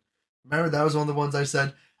seen it. Remember, that was one of the ones I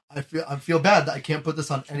said, I feel bad that I can't put this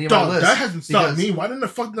on any of my lists. That hasn't stopped me. Why didn't the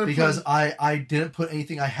fuck that? Because I didn't put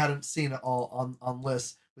anything I hadn't seen at all on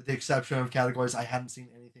lists, with the exception of categories I hadn't seen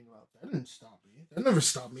anything about. That didn't stop me. That never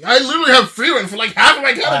stopped me. I literally have Freeman for like half of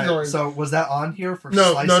my categories. So was that on here for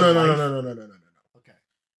no. Slice of Life? No.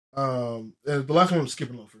 Okay. The last one was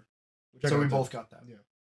Skipping Loafer. So we both got that. Yeah.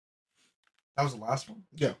 That was the last one?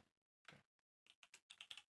 Yeah.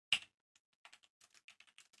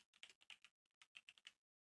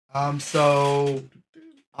 So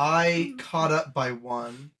I caught up by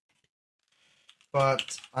 1,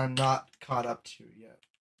 but I'm not caught up to yet.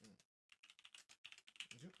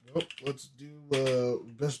 Well, let's do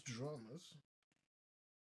best dramas.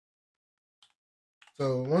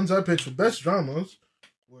 So ones I picked for best dramas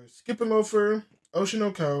were Skipping Loafer,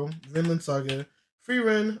 Oshinoko, Vinland Saga,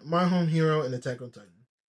 Frieren, My Home Hero, and Attack on Titan.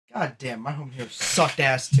 God damn, My Home Hero sucked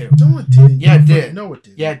ass too. No, it didn't. Yeah, it did. No, it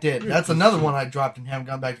didn't. Yeah, it did. That's another one I dropped and haven't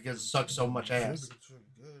gone back because it sucked so much ass.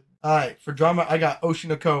 Alright, for drama, I got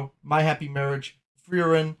Oshinoko, My Happy Marriage,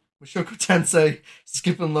 Frieren, Mushoku Tensei,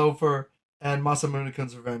 Skipping Loafer, and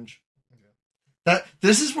Masamune-kun's Revenge.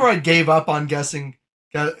 This is where I gave up on guessing,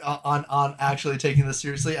 on actually taking this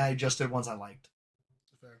seriously, and I just did ones I liked.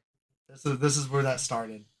 This is where that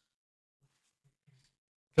started.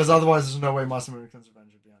 Because otherwise, there's no way Masamune-kun's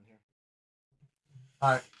Revenge would be on here.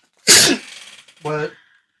 Alright.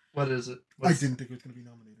 What is it? I didn't think it was going to be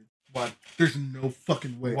nominated. What? There's no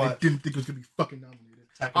fucking way. What? I didn't think it was going to be fucking nominated.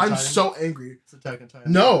 I'm so angry. It's Attack on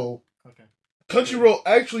Titan. No. Okay. Crunchyroll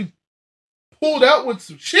actually pulled out with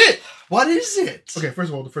some shit. What is it? Okay, first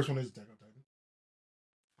of all, the first one is Attack on Titan.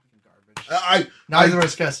 Garbage. Neither of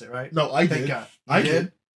us guessed it, right? No, I Thank did. God. I did?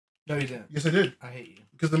 did. No, you didn't. Yes, I did. I hate you.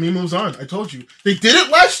 Because the meme moves on. I told you. They did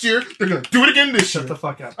it last year. They're going to do it again this year. Shut the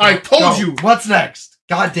fuck up. I told you. What's next?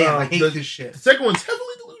 God damn, I hate this shit. The second one's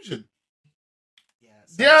Heavenly Delusion.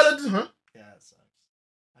 Yeah, that's, huh? Yeah, it sucks.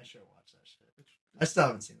 I should watch that shit. I still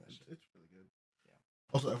haven't seen that shit. It's really good. Yeah.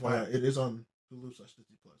 Also, FYI, it is on Hulu/Disney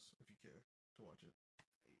Plus if you care to watch it.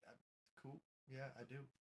 Cool. Yeah, I do.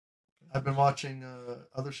 I've been watching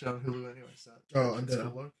other shit on Hulu anyway. So Undead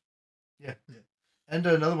Outlook? Yeah. And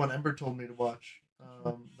another one Ember told me to watch. That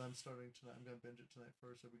I'm starting tonight. I'm going to binge it tonight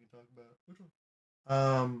first so we can talk about it. Which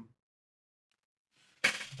one?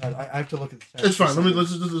 I have to look at the text. It's fine.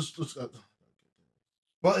 Let's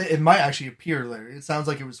Well, it might actually appear later. It sounds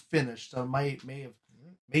like it was finished, so it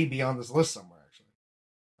may be on this list somewhere actually.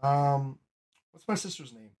 What's my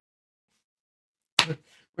sister's name?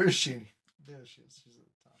 Where is she? There she is. She's at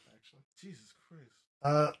the top actually. Jesus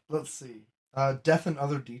Christ. Let's see. Death and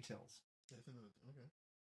Other Details. Okay.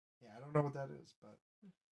 Yeah, I don't know what that is, but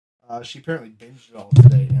she apparently binged it all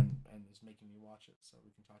today and is making me watch it, so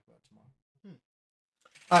we can talk about it tomorrow.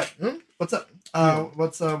 All right, what's up?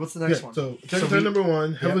 What's the next one? So Attack on Titan number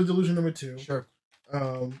 1, Heavenly Delusion number 2. Sure. My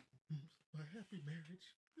Happy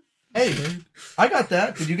Marriage. Hey, I got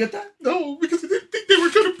that. Did you get that? No, because I didn't think they were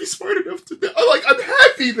gonna be smart enough to. I'm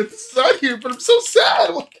happy that this is on here, but I'm so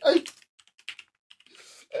sad.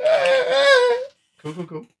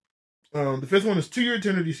 Cool. The fifth one is To Your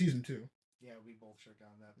Eternity Season 2. Yeah, we both should have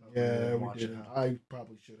gotten that. Yeah, we did. I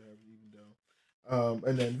probably should have, even though.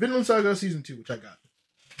 And then Vinland Saga Season 2, which I got.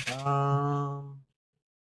 I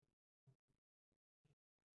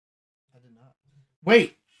did not.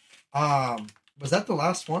 Wait. Was that the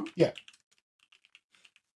last one? Yeah.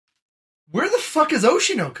 Where the fuck is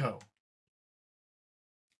Oshinoko?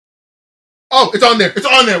 Oh, it's on there. It's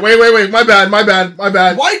on there. Wait. My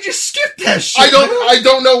bad. Why'd you skip that shit? I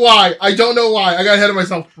don't know why. I got ahead of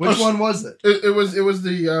myself. Which one was it? It was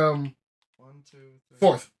the 1, 2, 3.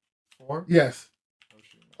 fourth. 4? Yes.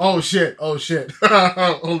 Oh shit. Holy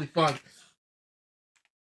fuck.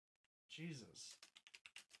 Jesus.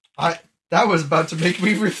 That was about to make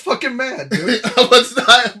me fucking mad, dude. What's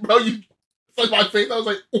that, bro? You like my face. I was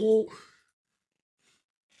like, oh.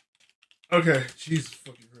 Okay. Jesus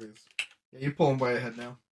fucking Christ. Yeah, you're pulling way ahead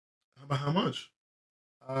now. How much?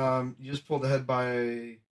 You just pulled ahead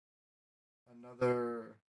by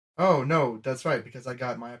another. Oh no, that's right, because I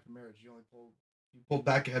got my upper marriage. You pulled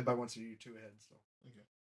back ahead by 1, so you're 2 ahead still. Okay.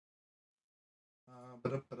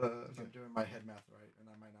 If I'm doing my head math right, and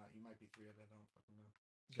I might not, you might be 3 ahead. I don't fucking know.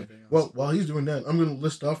 Okay. Well, while he's doing that, I'm gonna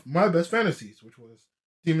list off my best fantasies, which was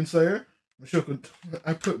Demon Slayer.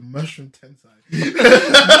 I put Mushroom Tensei.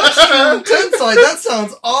 Mushroom Tensei, that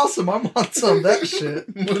sounds awesome. I want some of that shit.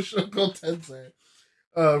 Mushroom Tensei.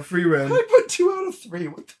 Free Ren. I put 2 out of 3.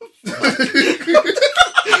 What the fuck?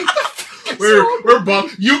 We're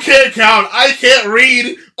bummed. You can't count. I can't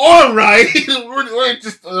read or write. we're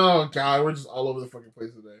just oh god, we're just all over the fucking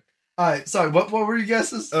place today. Alright, sorry, what were your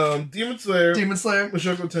guesses? Demon Slayer.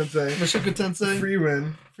 Mushoku Tensei. Free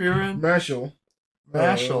Ren. Mashal.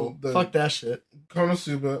 Fuck that shit.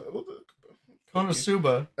 Konosuba.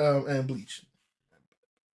 And Bleach.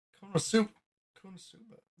 Konosuba.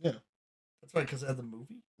 Yeah. That's right, because it had the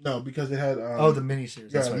movie? No, because it had... the miniseries.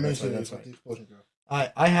 That's right. That's right. The Explosion Girl.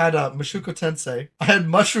 I had Mushoku Tensei. I had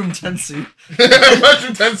Mushroom Tensei.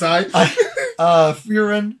 Mushroom Tensei.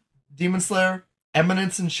 Furin, Demon Slayer,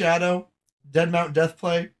 Eminence and Shadow, Dead Mount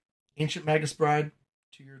Deathplay, Ancient Magus Bride,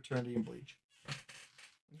 To Your Eternity, and Bleach.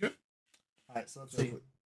 Okay. Alright, so let's see.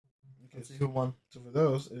 Let's see who won. So for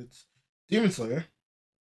those, it's Demon Slayer.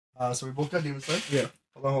 So we both got Demon Slayer? Yeah.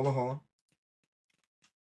 Hold on.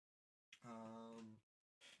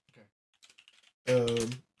 Okay.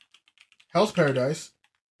 Hell's Paradise.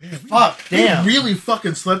 Man, fuck, damn. We really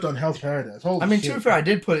fucking slept on Hell's Paradise. Holy shit. To be fair, I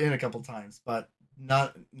did put it in a couple times, but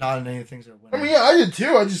not in any of the things that went. I mean, yeah, I did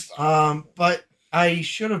too. I just but I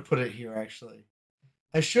should have put it here actually.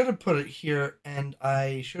 I should have put it here, and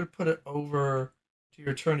I should have put it over To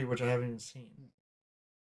Your Eternity, which I haven't even seen.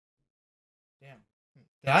 Damn.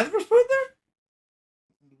 Did either of us put it there?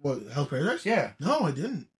 What, Hell's Paradise? Yeah. No, I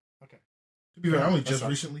didn't. Okay. To be fair, I only just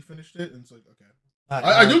recently finished it, and it's like, okay.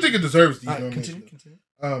 I do think it deserves these. Continue.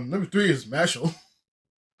 Number 3 is Mashal.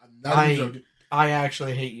 I'm not even joking. I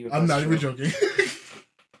actually hate you. I'm not even joking.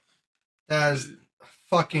 That is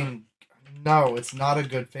fucking... No, it's not a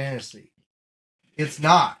good fantasy. It's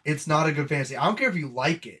not. It's not a good fantasy. I don't care if you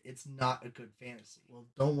like it. It's not a good fantasy. Well,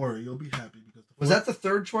 don't worry. You'll be happy. Because was that the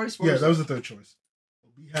third choice? Yeah, that was the third choice.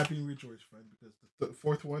 Well, be happy and rejoice, friend, because the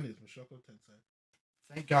fourth one is Mushoku Tensei.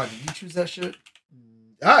 Thank God. Did you choose that shit?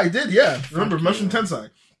 I did, yeah. Remember, Mushroom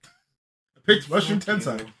Tensei. I picked Mushroom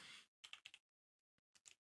Tensei.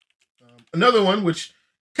 Another one, which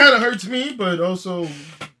kind of hurts me, but also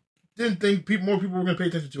didn't think more people were going to pay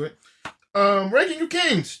attention to it. Ranking of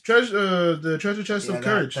Kings. The Treasure Chest of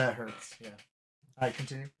Courage. That hurts, yeah. Alright,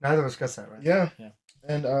 continue. Neither of us got that, right? Yeah.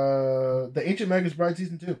 And the Ancient Magus Bride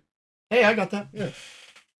Season 2. Hey, I got that. Yeah.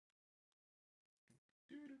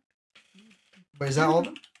 Wait, is that all of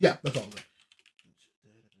them? Yeah, that's all of them.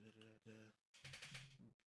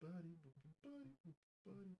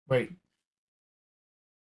 Wait.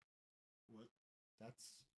 What?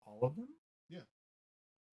 That's all of them? Yeah.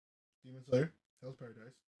 Demon Slayer, Hell's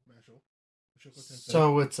Paradise, Mashal, Mushoku Tensei.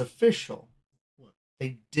 So it's official. What?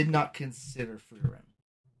 They did not consider Frieren.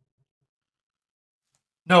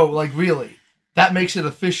 No, like really. That makes it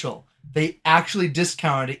official. They actually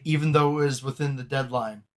discounted it even though it was within the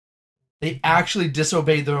deadline. They actually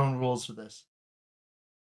disobeyed their own rules for this.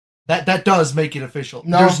 That does make it official.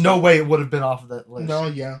 No. There's no way it would have been off of that list. No,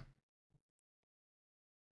 yeah.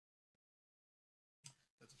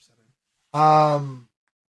 That's upsetting.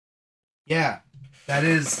 Yeah. That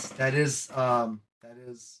is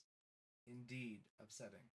indeed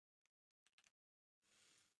upsetting.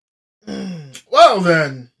 Well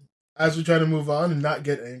then, as we try to move on and not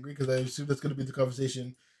get angry, because I assume that's going to be the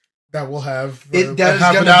conversation that we'll have for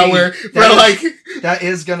half an hour. That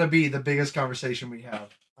is going to be the biggest conversation we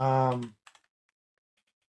have.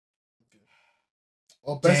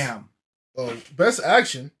 Best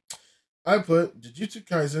action. I put Jujutsu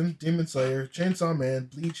Kaisen, Demon Slayer, Chainsaw Man,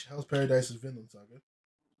 Bleach, Hell's Paradise, and Vinland Saga.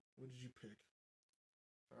 What did you pick?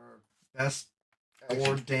 Best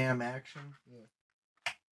or damn action? Yeah.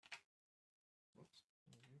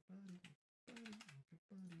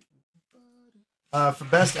 For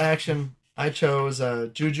best action, I chose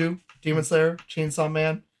Juju, Demon Slayer, Chainsaw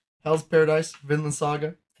Man, Hell's Paradise, Vinland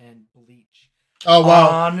Saga, and Bleach. Oh wow!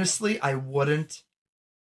 Honestly, I wouldn't.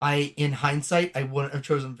 In hindsight, I wouldn't have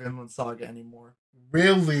chosen Vinland Saga anymore.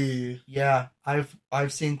 Really? Yeah, I've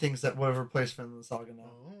seen things that would have replaced Vinland Saga now.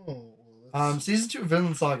 Oh, season 2 of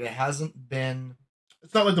Vinland Saga hasn't been.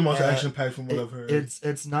 It's not like the most action packed from what I've heard.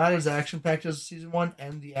 It's not as action packed as season 1,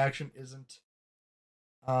 and the action isn't.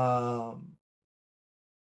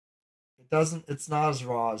 It's not as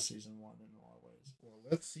raw as season 1 in a lot of ways. Well,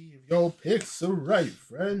 let's see if your picks are right,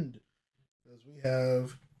 friend. Because we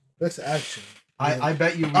have best action. I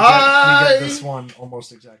bet you we get this one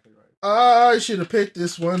almost exactly right. I should have picked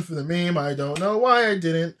this one for the meme. I don't know why I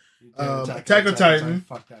didn't. Attack on Titan.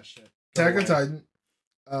 Fuck that shit. Attack on Titan.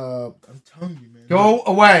 I'm telling you, man. Go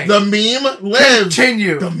away. The meme lives.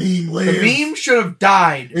 Continue. The meme lives. The meme should have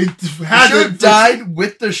died. It should have died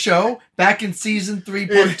with the show back in season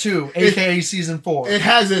 3.2, aka season 4. It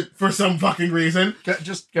hasn't for some fucking reason.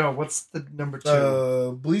 Just go. What's the number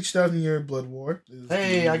 2? Bleach 1,000-Year Blood War.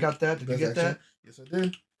 Hey, I got that. Did you get that? Yes, I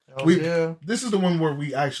did. Yeah. This is the one where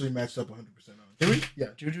we actually matched up 100% on. Did we? Yeah.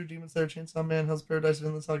 Juju, Demon Slayer, Chainsaw Man, Hell's Paradise,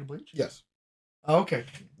 Vinland Saga, Bleach? Yes. Oh, okay.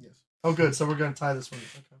 Yes. Oh, good. So we're going to tie this one.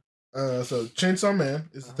 Okay. So Chainsaw Man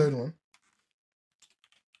is the third one.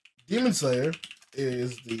 Demon Slayer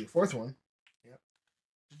is the fourth one. Yep.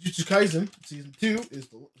 Jujutsu Kaisen season 2 is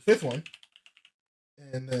the fifth one.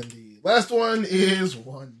 And then the last one is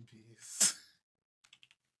One Piece.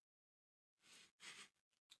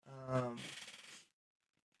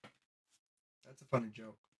 That's a funny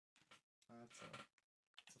joke. That's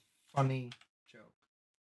a funny joke.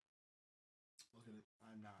 Look at it.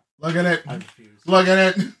 I'm not. Look at it. I refuse. Look at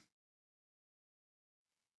it.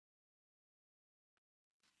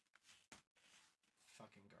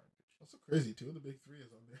 Fucking garbage. That's so crazy. 2 of the big 3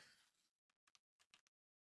 is on there.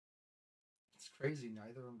 It's crazy.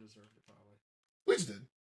 Neither of them deserved it, probably. Which did?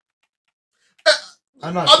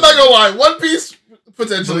 I'm not gonna lie. One Piece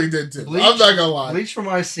potentially did too. Bleach, I'm not gonna lie. Bleach, from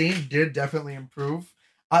what I've seen, did definitely improve.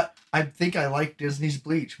 I think I like Disney's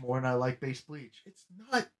Bleach more than I like base Bleach. It's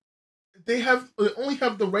not. They only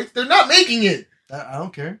have the rights. They're not making it. I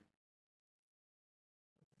don't care.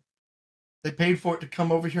 They paid for it to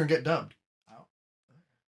come over here and get dubbed.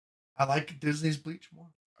 I like Disney's Bleach more.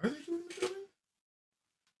 Are they doing the dubbing?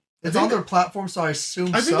 It's on their platform, so I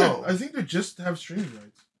assume I so. think they just have streaming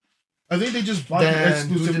rights. I think they just bought then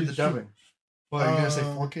who did the dubbing? Well, are you going to say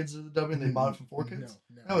 4Kids did the dubbing? They bought it from 4Kids?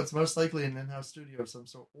 No, it's most likely an in-house studio of some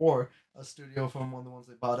sort, or a studio from one of the ones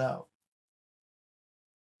they bought out.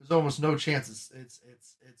 There's almost no chance it's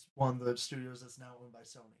one of the studios that's now owned by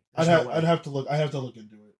Sony. I'd have to look. I have to look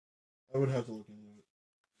into it. I would have to look into it.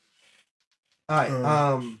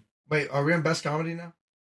 All right. Wait, are we on best comedy now?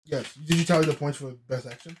 Yes. Did you tally the points for best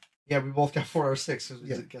action? Yeah, we both got 4 out of 6 because we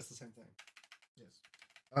guessed the same thing.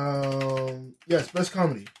 Yes, best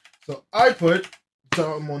comedy. So I put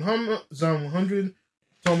Zom 100,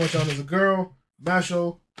 Tomo-chan is a girl,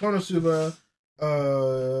 Masho, Konosuba,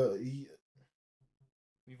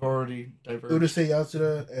 we've already diverged. Urusei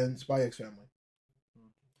Yatsura, and Spy X Family.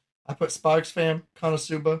 I put Spy X Fam,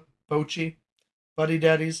 Konosuba, Bochi, Buddy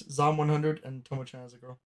Daddies, Zom 100, and Tomo-chan as a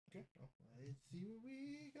girl. Okay.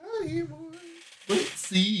 Let's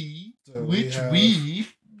see So which we.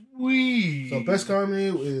 So best comedy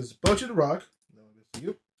is Bochi the Rock. That one goes to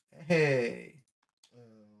you. Hey.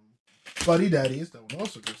 Buddy Daddies. That one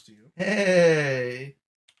also goes to you. Hey.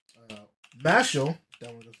 Masho.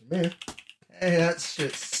 That one goes to me. Hey, that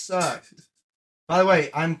shit sucks. By the way,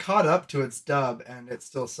 I'm caught up to its dub, and it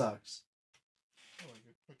still sucks.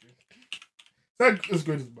 It's not as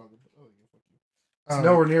good as the manga. It's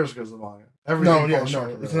nowhere near as good as the manga.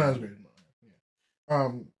 It's not as great as the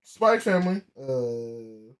manga. Spy X Family.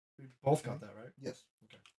 We both got that, right? Yes.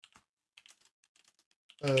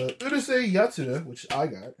 Okay. Urusei Yatsura, which I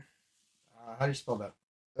got. How do you spell that?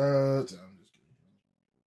 I'm just kidding.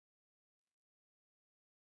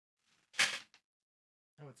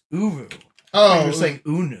 Oh, it's Uvu. Oh, you're saying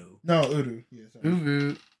Unu. No, Uru. Yeah, sorry.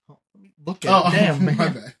 Uvu. Oh, let me look at it. Damn, man. My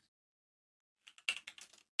bad.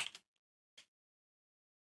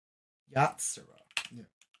 Yatsura. Yeah.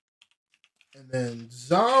 And then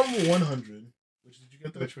Zom 100. Which did you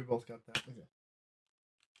get that? Which we both got that. Okay.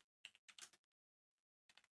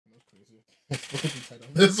 That's crazy.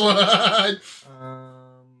 This one.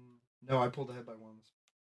 No, I pulled ahead by 1.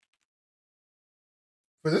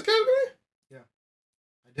 For this category? Yeah.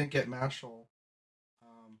 I didn't get Mashal,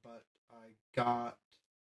 but I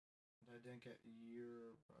didn't get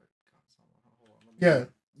year, but I got someone. Hold on. Yeah.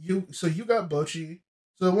 You got Bochi.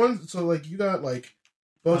 So you got like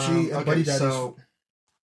Bochi and okay, Buddy Daddies.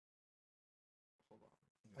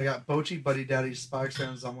 I got Bochi, Buddy Daddy, Spikes,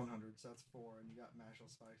 and Zom 100. So that's 4. And you got Mashal,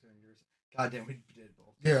 Spikes, and yours. Goddamn, we did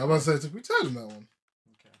both. Yeah, I'm about to say, we tied on that one.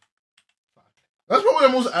 Okay. Fuck. That's probably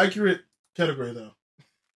the most accurate category, though.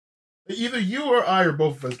 Either you or I or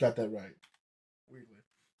both of us got that right. Weirdly.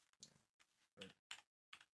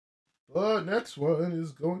 But next one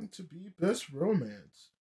is going to be Best Romance.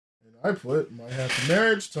 And I put My Happy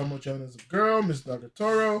Marriage, Tomo-chan as a Girl, Miss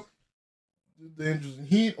Nagatoro, The Angels in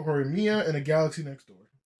Heat, Horimiya, and A Galaxy Next Door.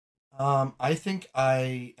 I think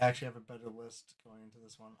I actually have a better list going into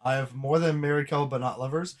this one. I have More Than Married Couple But Not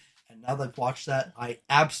Lovers, and now that I've watched that, I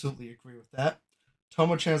absolutely agree with that.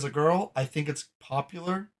 Tomo-chan as a Girl, I think it's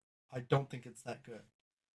popular. I don't think it's that good.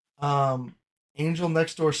 Angel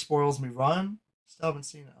Next Door spoils me run. Still haven't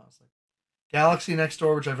seen it, honestly. Galaxy Next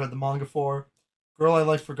Door, which I've read the manga for. Girl I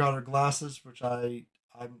Like Forgot Her Glasses, which I'm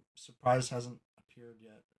surprised hasn't appeared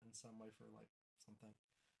yet in some way for like something.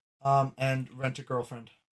 And Rent a Girlfriend.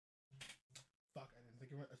 Fuck, I didn't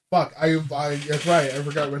think of it. Fuck, I that's right. I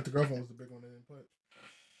forgot Rent a Girlfriend was the big one I didn't put.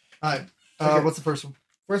 Alright. Okay. What's the first one?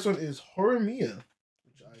 First one is Horimiya,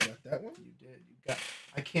 which I got that one. You did. You got.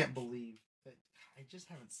 I can't believe that. I just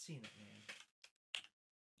haven't seen it, man.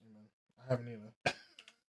 I haven't either.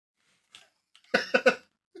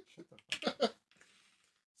 Shut the fuck up.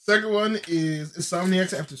 Second one is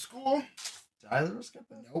Insomniacs After School. Did either skip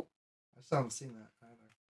that? Nope. I still haven't seen that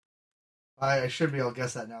either. I should be able to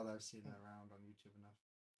guess that now that I've seen that around on YouTube enough.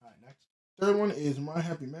 Alright, next. Third one is My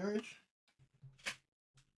Happy Marriage.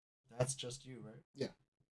 That's just you, right? Yeah.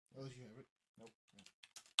 Unless you have it. Nope.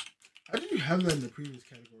 How did you have that in the previous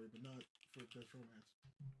category, but not for Best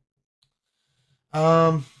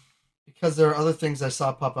Romance? Because there are other things I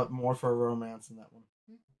saw pop up more for romance than that one.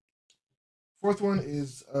 Fourth one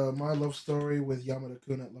is My Love Story with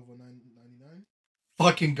Yamada-kun at level 999.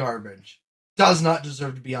 Fucking garbage. Does not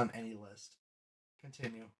deserve to be on any list.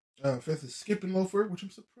 Continue. Fifth is Skip and Loafer, which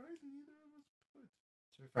I'm surprised neither of us put.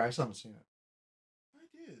 To be fair, I still haven't seen it. I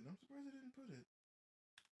did. I'm surprised I didn't put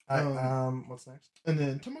it. What's next? And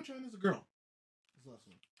then Tomo-chan is a Girl. Is the last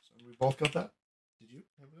one. So we both got that? Did you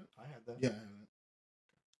have that? I had that. Yeah, I have that.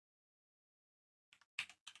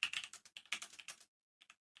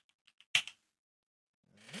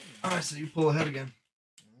 Alright, so you pull ahead again.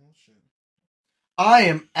 Oh, shit. I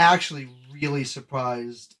am actually really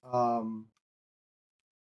surprised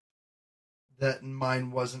that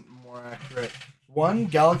mine wasn't more accurate. 1,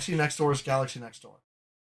 Galaxy Next Door is Galaxy Next Door.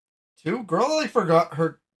 2, Girl That Forgot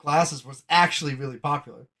Her Glasses was actually really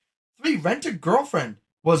popular. 3, Rent a Girlfriend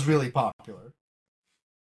was really popular.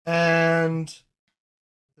 And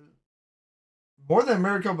More Than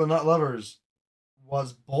Married Couple But Not Lovers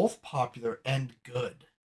was both popular and good.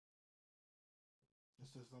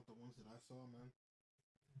 This is not the ones that I saw, man.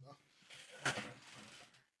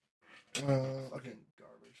 Fucking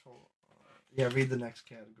garbage. Hold on. Yeah, read the next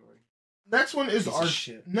category. Next one is art.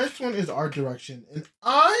 Next one is art direction, and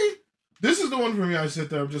this is the one for me. I sit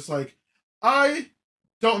there, I'm just like, I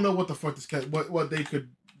don't know what the fuck what they could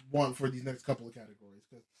want for these next couple of categories,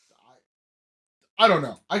 because I don't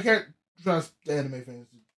know. I can't trust the anime fans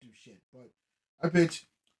to do shit, but I picked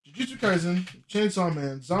Jujutsu Kaisen, Chainsaw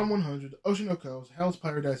Man, Zom 100, Ocean no Ko, Hell's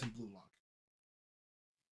Paradise, and Blue Lock.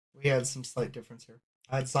 We had some slight difference here.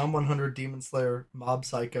 I had Zom 100, Demon Slayer, Mob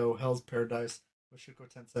Psycho, Hell's Paradise,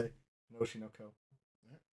 Mushoku Tensei, and Ocean no Ko.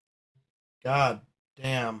 God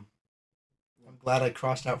damn. I'm glad I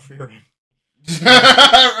crossed out Frieren.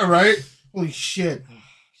 Right? Holy shit. Oh,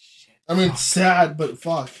 shit. I mean, it's sad, but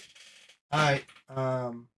fuck. Alright,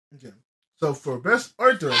 Okay. So for best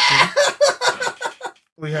art direction,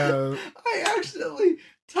 we have... I accidentally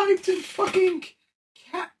typed in fucking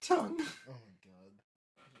cat tongue. Oh my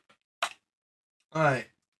god.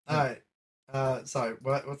 Alright. Sorry,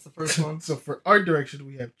 what's the first one? So for art direction,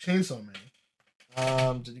 we have Chainsaw Man.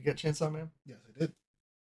 Did you get Chainsaw Man? Yes, I did.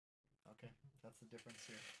 Okay, that's the difference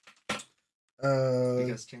here.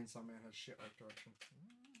 Because Chainsaw Man has shit art direction.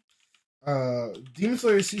 Demon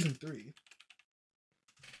Slayer Season 3. Did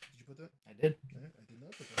you put that? I did. Yeah, I did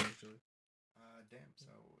not put that, actually. Damn,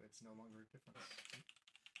 so it's no longer a difference.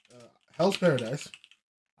 Hell's Paradise.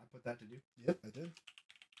 I put that to do. Yep, I did.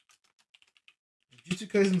 Jujutsu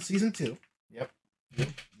Kaisen Season 2. Yep.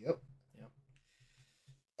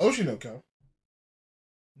 Ocean no Ko.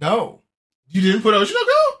 No. You didn't put Ocean no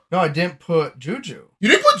Ko? No, I didn't put Juju. You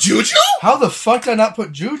didn't put Juju? How the fuck did I not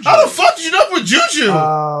put Juju? How the fuck did you not put Juju?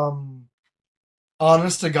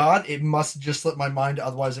 Honest to God, it must have just slipped my mind.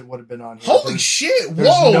 Otherwise, it would have been on here. Holy shit! Whoa!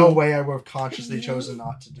 There's no way I would have consciously chosen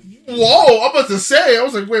not to do Juju. Whoa! I'm about to say. I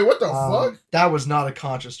was like, wait, what the fuck? That was not a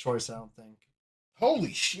conscious choice, I don't think.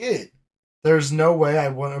 Holy shit! There's no way I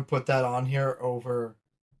wouldn't have put that on here over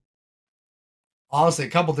honestly, a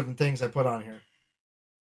couple different things I put on here.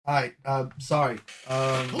 All right, sorry.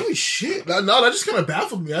 Holy shit! No, that just kind of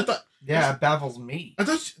baffled me. I thought. Yeah, it baffles me. I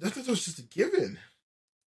thought that was just a given.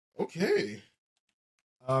 Okay.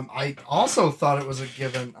 I also thought it was a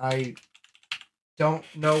given. I don't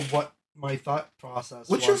know what my thought process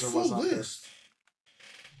What's was your or was full not list?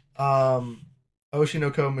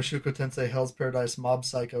 Oshinoko, Mushoku Tensei, Hell's Paradise, Mob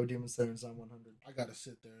Psycho, Demon Slayer, and Zom 100. I gotta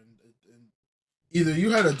sit there and either you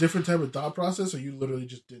had a different type of thought process or you literally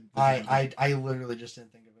just didn't. I literally just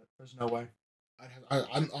didn't think of it. There's no way.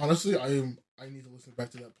 I'm honestly, I need to listen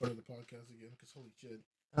back to that part of the podcast again because holy shit.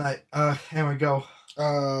 All right, here we go.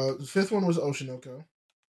 The fifth one was Oshinoko.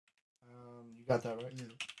 You got that right. Yeah.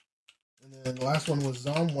 And then the last one was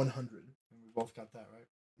Zom 100. And we both got that right.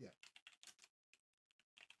 Yeah.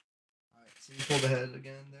 All right, so you pulled ahead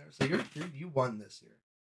again there. So you won this year,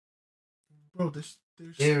 bro. There's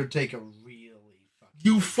it would take a really fucking.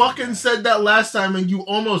 You fucking said that last time and you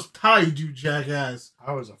almost tied, you jackass.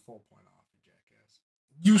 I was a full point off,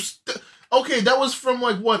 you jackass. You okay? That was from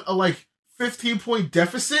like what a 15-point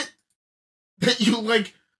deficit that you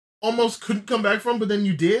almost couldn't come back from, but then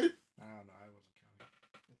you did. I don't know. I wasn't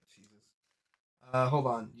counting. Jesus. Hold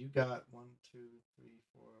on. You got 1, 2, 3,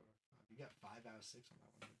 4, 5. You got 5 out of 6 on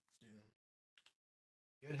that one. Yeah.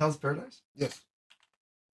 You had Hell's Paradise? Yes.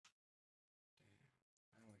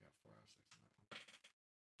 I only got 4 out of 6 on that one.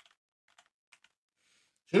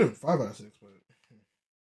 Should have been 5 out of 6, but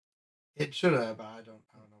it should have. But I don't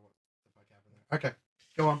know what the fuck happened there. Okay,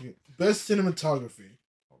 go on. Best cinematography.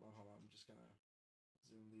 Hold on. I'm just gonna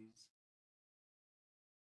zoom these.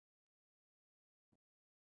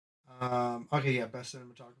 Okay, yeah, best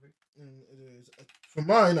cinematography. And it is for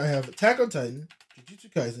mine. I have Attack on Titan,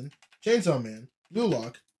 Jujutsu Kaisen, Chainsaw Man, Blue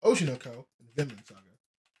Lock, Oshinoko, and Vinland Saga.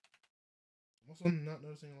 I'm also not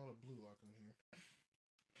noticing a lot of Blue Lock on here.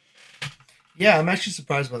 Yeah, I'm actually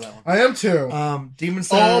surprised by that one. I am too. Demon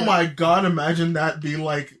Slayer. Oh my god! Imagine that be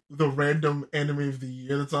the random anime of the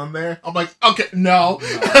year that's on there. I'm like, okay, no.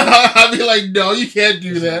 I'd be like, no, you can't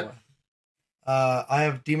do that. I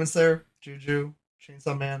have Demon Slayer, Juju,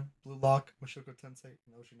 Chainsaw Man, Blue Lock, Mushoku Tensei,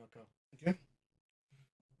 and Oshinoko. Okay.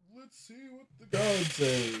 Let's see what the gods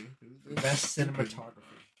say. Best cinematography.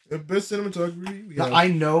 The best cinematography. Now,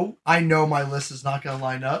 I know my list is not going to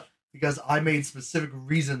line up because I made specific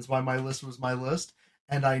reasons why my list was my list,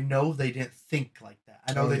 and I know they didn't think like that.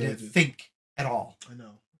 I know they didn't think at all. I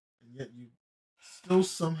know. And yet you still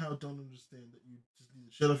somehow don't understand that you just need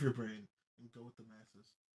to shut off your brain and go with the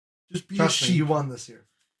masses. Just be Trust a me, sheep. you won this year.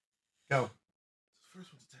 Go. The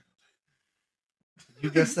first one's Attack on Titan. You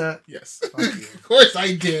guess that? Yes. Fuck you. Of course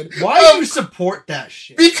I did. Why do you support that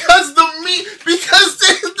shit? Because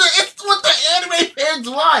it's what the anime fans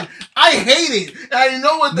want. I hate it. And I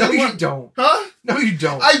know what they want. No, you don't. Huh? No, you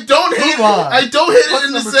don't. I don't hate it. I don't hate it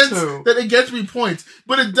in the sense 2? that it gets me points,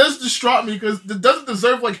 but it does distraught me because it doesn't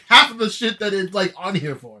deserve half of the shit that it's on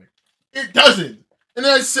here for. It doesn't. And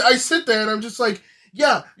then I sit there and I'm just like,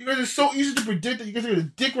 yeah, you guys are so easy to predict that you guys are gonna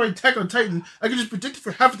dick right Attack on Titan. I can just predict it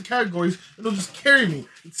for half of the categories and it'll just carry me.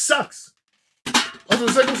 It sucks. Also,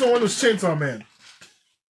 the second one was Chainsaw Man.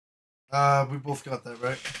 We both got that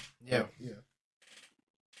right. Yeah. Yeah.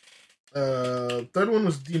 Third one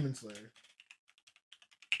was Demon Slayer.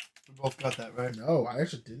 We both got that right. No, I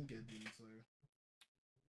actually didn't get Demon Slayer.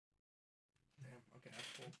 Damn. Okay, that's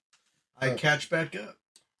cool. I catch back up.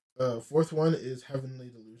 Fourth one is Heavenly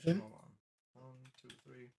Delusion. Hold on. 1, 2,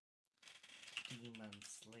 3. Demon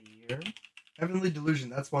Slayer. Heavenly Delusion.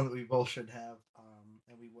 That's one that we both should have,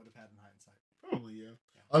 and we would have had in hindsight. Probably, yeah.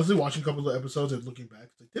 Honestly, watching a couple of episodes and looking back,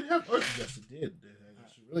 it's did it have art? Yes, it did. It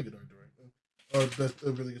had really good art directing. Or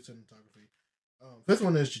really good cinematography. Fifth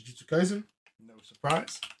one is Jujutsu Kaisen. No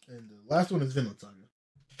surprise. And the last one is Vinland Saga.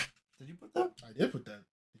 Did you put that? I did put that.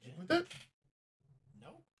 Did you put that?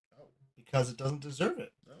 No. Oh. Because it doesn't deserve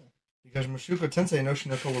it. No. Because Mushoku Tensei and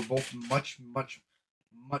Oshinoko were both much, much,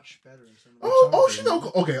 much better in cinematography. Oh,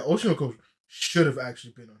 Oshinoko. Okay, Oshinoko should have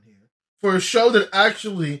actually been on here. For a show that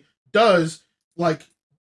actually does,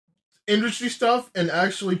 industry stuff and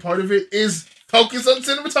actually part of it is focused on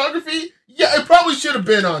cinematography, yeah, it probably should have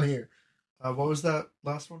been on here. What was that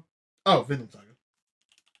last one? Oh, Vinland Saga.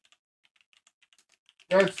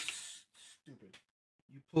 That's stupid.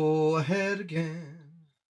 You pull ahead again.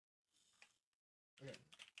 Okay.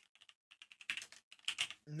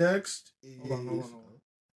 Next is... Hold on.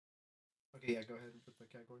 Okay, yeah, go ahead and put the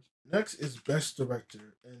categories. Next is Best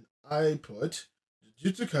Director, and I put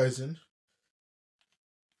Jujutsu Kaisen,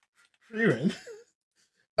 Frieren,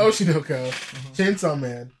 Oshinoko, Chainsaw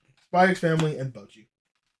Man, Spy X Family, and Bochi.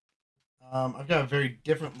 I've got a very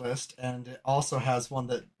different list, and it also has one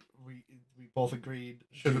that we both agreed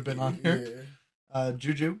should have been on here. Yeah.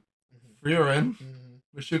 Juju, Frieren,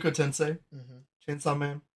 Mushoku Tensei, Mm-hmm. Chainsaw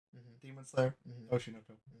Man, Demon Slayer,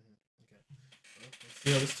 Oshinoko. Okay. Well, let's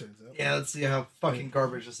see how this turns out. Yeah, let's see how fucking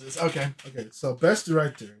garbage this is. Okay. Okay, so best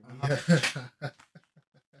director.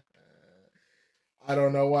 I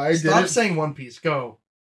don't know why I did it. Stop saying One Piece. Go.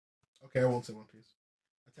 Okay, I won't say One Piece.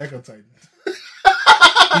 Attack on Titan. Did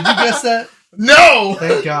you guess that? No!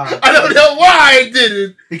 Thank God. I don't know why I did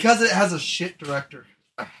it. Because it has a shit director.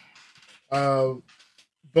 Bocchi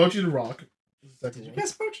the Rock. Did you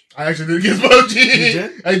guess Bocchi? I actually did guess Bocchi. You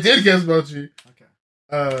did? I did guess Bocchi. Okay.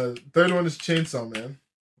 Third one is Chainsaw Man.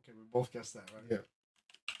 Okay, we both guessed that, right?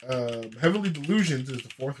 Yeah. Heavily Delusions is the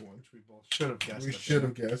fourth one. Which we both should have guessed. We should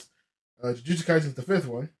have guessed. Jujutsu Kaisen is the fifth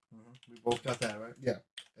one. We both got that, right? Yeah.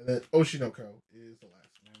 And then Oshinoko is the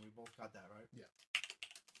last one. And we both got that, right? Yeah.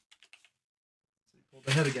 So you pulled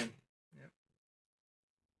ahead again. Yep.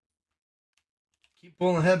 Keep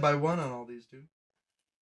pulling ahead by one on all these, dude.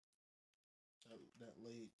 That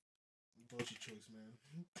late Bocchi choice, man.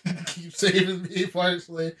 Keep saving me, finally.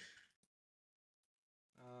 What'd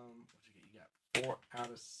you get? You got 4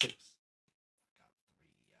 out of 6. I got 3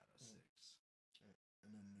 out of 6.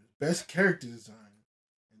 And then the best character design.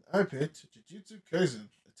 And I picked Jujutsu Kaisen,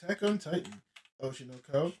 Attack on Titan,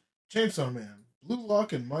 Oshinoko, Chainsaw Man, Blue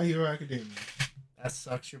Lock, and My Hero Academia. That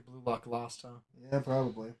sucks. Your Blue Lock lost, huh? Yeah,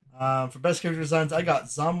 probably. For best character designs, I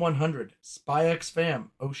got Zom 100, Spy X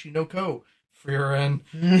Fam, Oshinoko, Frieren,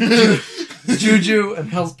 Juju, and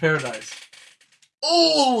Hell's Paradise.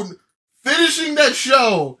 Oh, finishing that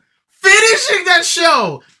show.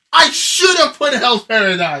 I should have put Hell's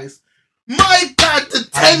Paradise. My God, the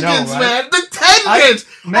Tengens, right? Man. The Tengens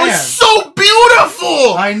are so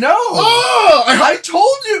beautiful. I know. Oh, I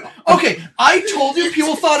told you. Okay, I told you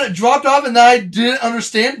people thought it dropped off and then I didn't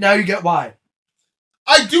understand. Now you get why.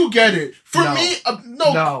 I do get it. For No. me,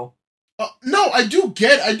 no. No, I do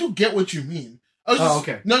get what you mean.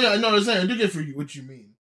 Okay. No, I know what I'm saying. I do get what you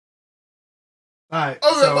mean. Alright,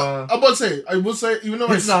 so... I will say, even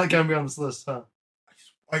though it's not going to be on this list, huh?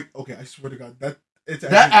 I swear to God, that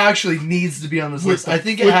actually needs to be on this list. I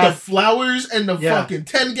think it has... With the flowers and the fucking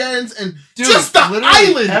Tengens and dude, just the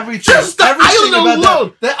island! Everything. Just the island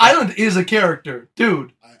alone! That island is a character.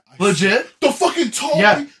 Dude. Legit? The fucking tall...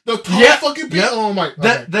 Yeah. The tall fucking people... Yep. Oh my...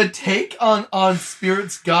 Okay. The take on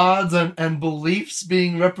spirits, gods, and beliefs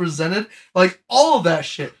being represented, like, all of that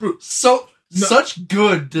shit. Such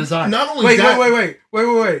good design. Not only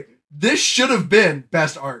Wait. This should have been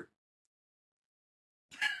best art.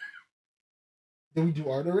 Did we do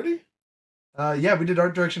art already? Yeah, we did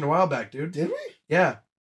art direction a while back, dude. Did we? Yeah.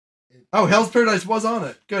 Oh, Hell's Paradise was on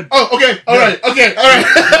it. Good. Oh, okay. All right.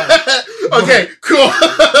 Okay, cool.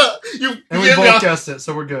 And we both guessed it,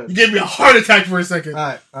 so we're good. You gave me a heart attack for a second.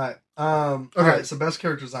 All right. Alright, so best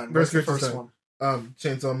character design. What's the first one?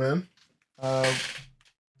 Chainsaw Man. I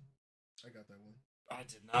got that one. I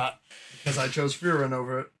did not. Because I chose Frieren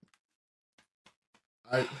over it.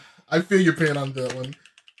 I feel your pain on that one.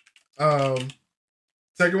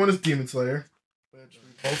 Second one is Demon Slayer. Which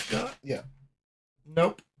we both got? Yeah.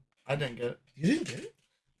 Nope. I didn't get it. You didn't get it?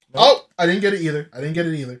 Nope. Oh, I didn't get it either.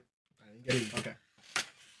 Okay.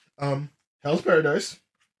 Hell's Paradise.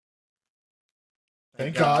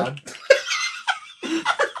 Thank God.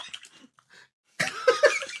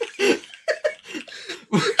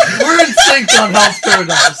 We're in sync on Hell's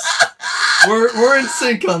Paradise. We're in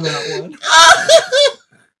sync on that one.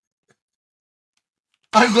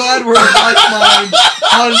 I'm glad we're in like mind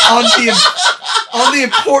on the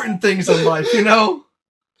important things in life, you know?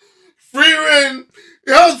 Frieren,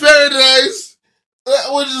 Hell's Paradise.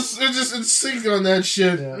 We're just in sync on that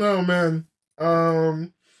shit. Yeah. Oh man.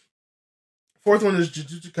 Fourth one is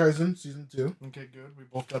Jujutsu Kaisen season 2. Okay, good. We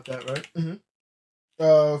both got that right.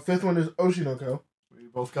 Mm-hmm. Fifth one is Oshinoko. We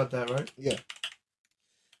both got that right. Yeah.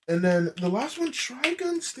 And then the last one,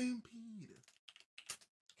 Trigun Stampede.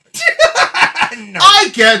 No.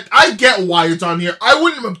 I get why it's on here. I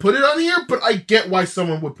wouldn't even put it on here, but I get why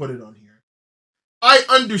someone would put it on here. I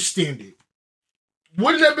understand it.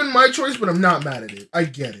 Wouldn't have been my choice, but I'm not mad at it. I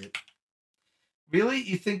get it. Really?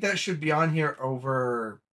 You think that should be on here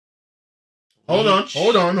over... Hold on.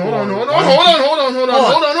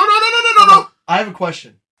 I have a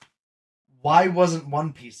question. Why wasn't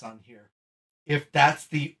One Piece on here? If that's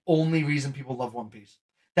the only reason people love One Piece.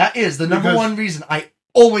 That is the number one reason I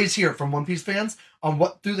always hear from One Piece fans on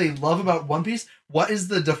what do they love about One Piece. What is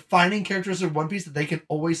the defining characteristic of One Piece that they can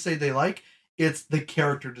always say they like? It's the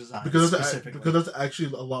character design. Because that's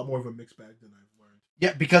actually a lot more of a mixed bag than I've learned.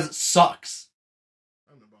 Yeah, because it sucks.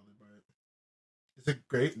 I'm not bothered by it. Is it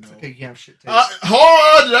great? No. It's okay, you have shit taste. Hold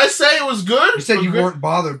on, did I say it was good? You said you weren't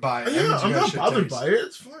bothered by it. Yeah, I'm not bothered by it.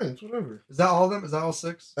 It's fine. It's whatever. Is that all of them? Is that all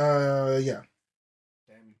 6? Yeah. Damn,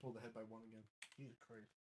 you pulled ahead by 1 again. Jesus Christ.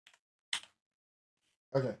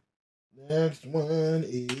 Okay. Next one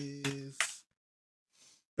is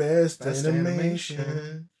Best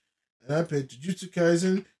animation. And I picked Jujutsu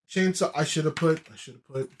Kaisen, Chainsaw. I should have put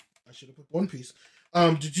One Piece.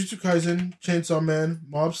 Jujutsu Kaisen, Chainsaw Man,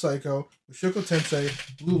 Mob Psycho, Mushoku Tensei,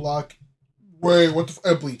 Blue Lock. Wait, what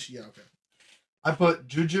the Bleach? Yeah, okay. I put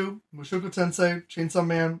Juju, Mushoku Tensei, Chainsaw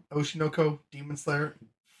Man, Oshinoko, Demon Slayer, and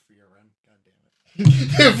Frieren. God damn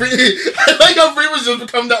it! I like how Free was just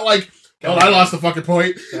become that like. Oh, I lost the fucking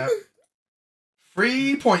point. Yeah.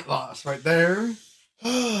 Free point loss right there.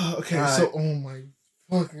 Okay, right. So oh my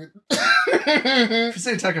fucking. If you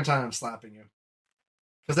say Attack on Titan, I'm slapping you.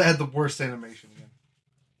 Because that had the worst animation again.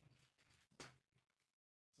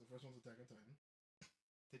 The first one's Attack on Titan.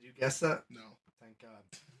 Did you guess that? No. Thank God.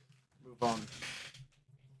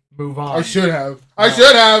 Move on. I should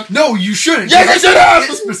have. No, you shouldn't. Yes, I should have.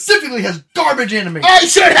 It specifically has garbage animation. I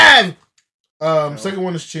should have. Second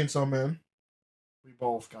one is Chainsaw Man. We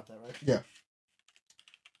both got that right. Yeah.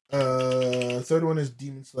 Third one is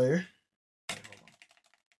Demon Slayer. Wait, hold on.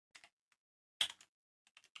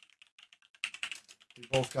 We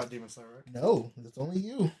both got Demon Slayer right. No, that's only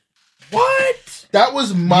you. What? That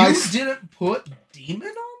was my. You didn't put Demon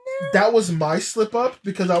on there? That was my slip up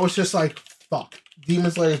because I was just like, fuck.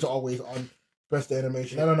 Demon Slayer is always on Best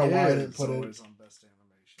Animation. I don't know why I didn't put it. Always on Best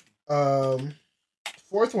Animation.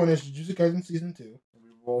 Fourth one is Jujutsu Kaisen Season 2. We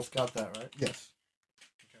both got that right. Yes.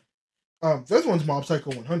 Okay. Fifth one's Mob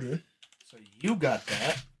Psycho 100. So you got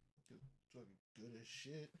that. Good as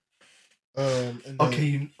shit. And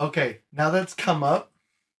then, Okay. Now that's come up.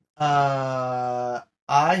 I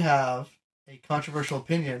have a controversial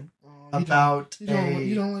opinion about you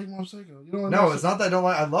don't like Mob Psycho. You don't like no, Mob it's not that I don't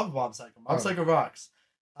like. I love Mob Psycho. Mob Psycho rocks.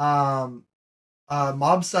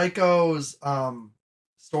 Mob Psycho's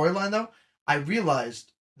storyline though, I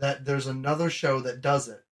realized that there's another show that does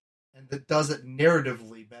it, and that does it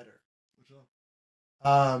narratively better.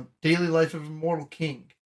 Daily Life of Immortal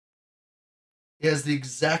King. It has the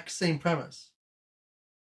exact same premise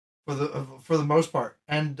for the most part,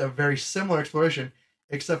 and a very similar exploration,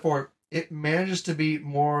 except for it manages to be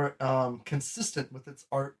more consistent with its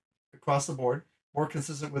art across the board, more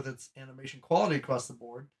consistent with its animation quality across the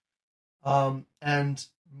board, and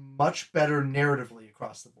much better narratively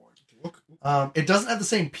across the board. It doesn't have the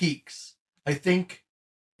same peaks. I think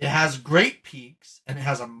it has great peaks, and it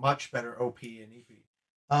has a much better OP and EP.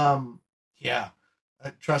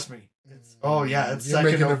 Trust me. It's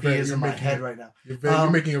second OP is in my head right now. You're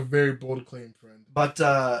making a very bold claim, friend. But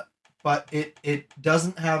it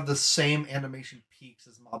doesn't have the same animation peaks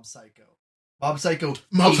as Mob Psycho. Mob Psycho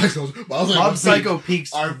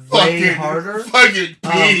peaks are way harder. Fucking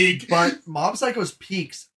peak. But Mob Psycho's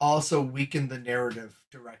peaks also weaken the narrative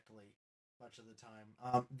directly much of the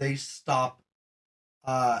time. They stop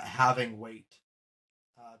having weight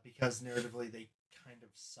because narratively they kind of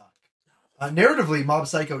suck. Narratively, Mob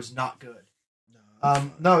Psycho is not good.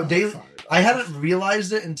 I hadn't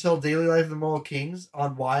realized it until Daily Life of the Immortal Kings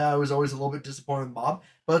on why I was always a little bit disappointed with Mob,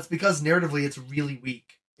 but it's because narratively it's really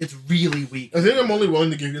weak. It's really weak. I think I'm only willing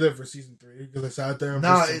to give you that for season 3 because I sat there.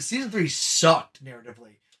 And season 3 sucked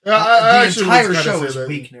narratively. Yeah, the entire show is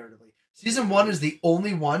weak narratively. Season 1 is the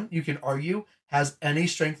only one you can argue has any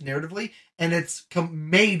strength narratively, and it's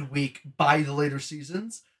made weak by the later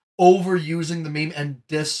seasons, overusing the meme and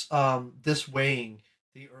disweighing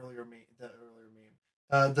the earlier meme.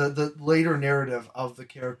 The later narrative of the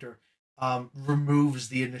character removes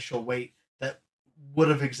the initial weight that would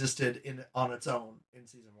have existed on its own in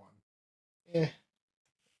season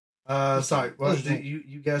 1. Sorry,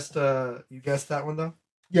 you guessed that one though?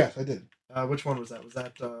 Yes, I did. Which one was that? Was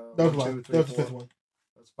that that was 1, 2, 3, that was the 5th one.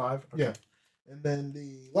 That's 5. Okay. Yeah, and then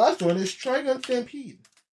the last one is Trigun Stampede.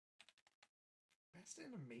 Best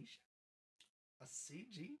animation? A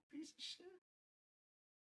CG piece of shit?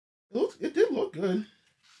 It did look good.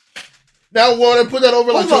 Now, when I put that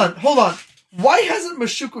over, hold on. Why hasn't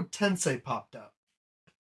Mushoku Tensei popped up?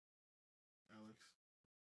 Alex,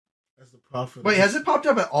 as the prophet. Wait, has it popped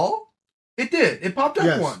up at all? It did. It popped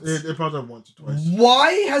up once. It popped up once or twice.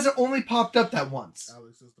 Why has it only popped up that once?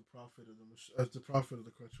 Alex, as the prophet of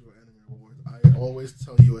the Crunchyroll Anime Awards, I always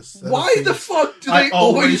tell you a set. Why of the fuck do they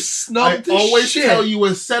always snub this shit? I always tell you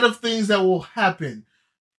a set of things that will happen.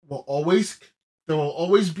 There will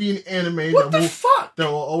always be an anime. What the fuck? There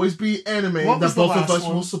will always be anime that both of us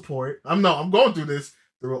will support. I'm going through this.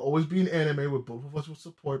 There will always be an anime where both of us will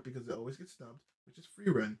support because it always gets snubbed, which is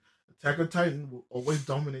Frieren. Attack on Titan will always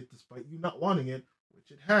dominate despite you not wanting it,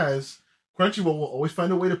 which it has. Crunchyroll will always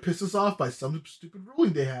find a way to piss us off by some stupid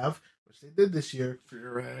ruling they have, which they did this year.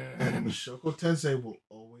 And Shoko Tensei will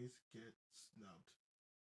always get snubbed.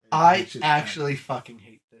 I actually fucking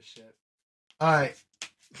hate this shit. Alright.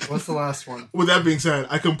 What's the last one? With that being said,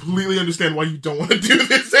 I completely understand why you don't want to do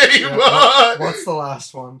this anymore. Yeah, what's the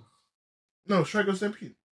last one? No, Strike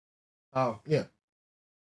Stampede. Oh. Yeah.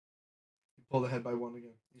 You pulled ahead by one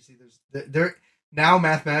again. You see, there now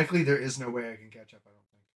mathematically there is no way I can catch up, I don't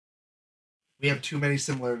think. We have too many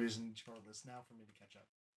similarities in each one of this now for me to catch up.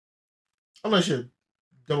 Unless you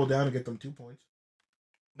double down and get them 2 points.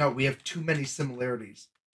 No, we have too many similarities.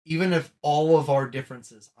 Even if all of our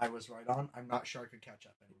differences I was right on, I'm not sure I could catch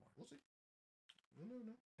up anymore. We'll see. We never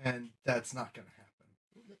know. And that's not going to happen.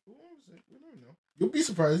 We never know. You'll be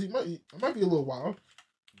surprised. It might be a little wild.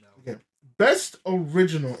 No. Okay. Best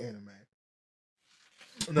original anime.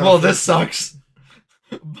 No, this sucks.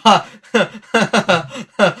 By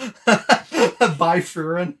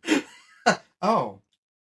Furin. Oh.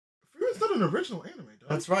 Furin's not an original anime, dog.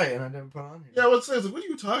 That's right, and I didn't put on here. Yeah, what says? What are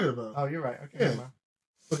you talking about? Oh, you're right. Okay, yeah.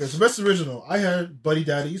 Okay, so best original. I had Buddy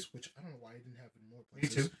Daddies, which I don't know why I didn't have in more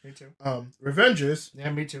places. Me too. Revengers.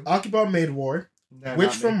 Yeah, me too. Akiba Maid War. No,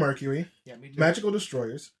 Witch from Mercury. Yeah, me too. Magical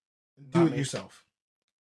Destroyers. Do It Yourself.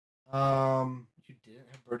 You didn't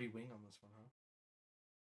have Birdie Wing on this one, huh?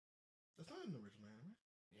 That's not an original anime.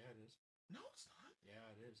 Yeah, it is. No, it's not.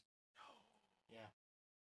 Yeah, it is. No. Yeah.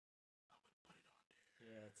 I would put it on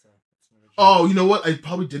there. Yeah, it's an original. Oh, you know what? I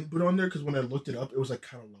probably didn't put it on there because when I looked it up, it was like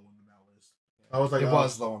kind of low on the Mal list. Yeah. I was like, it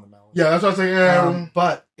was low on the Mal list. Yeah, that's what I was saying. Yeah.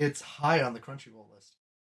 But it's high on the Crunchyroll list.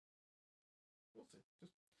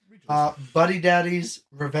 Buddy Daddies,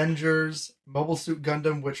 Revengers, Mobile Suit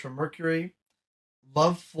Gundam, Witch from Mercury,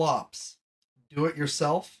 Love Flops, Do It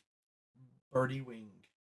Yourself, Birdie Wing.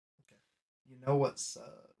 Okay. You know what sucks?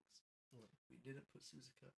 We didn't put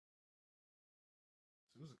Suzuka.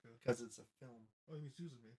 Because it's a film. Oh, you mean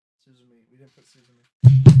Suzume? Suzume. We didn't put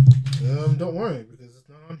Suzume. Don't worry, because it's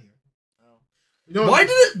not on here. Oh. You know why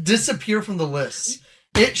did it disappear from the list?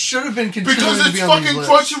 It should have been continuing because it's to be fucking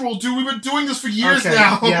Crunchyroll, dude. We've been doing this for years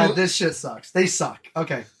now. Yeah, this shit sucks. They suck.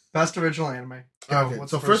 Okay, best original anime. Okay,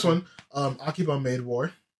 what's the first one? Akiba Maid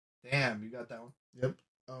War. Damn, you got that one. Yep.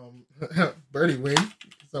 Birdie Wing.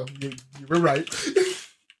 So you were right.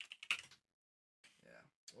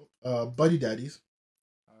 Yeah. Buddy Daddies.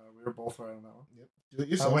 We were both right on that one. Yep. Do It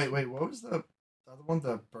Yourself. Wait. What was the other one?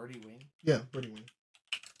 The Birdie Wing. Yeah, Birdie Wing.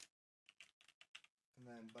 And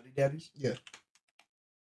then Buddy Daddies. Yeah.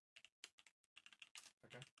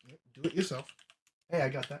 Yep. Do It Yourself. Hey, I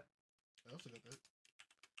got that. I also got that.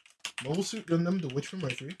 Mobile Suit Gundam, The Witch from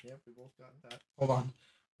Mercury. Yep, we both got that. Hold on.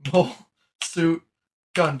 Mobile Suit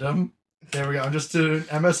Gundam. There we go. I'm just doing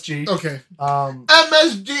MSG. Okay.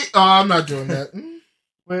 MSG. Oh, I'm not doing that.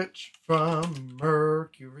 Witch from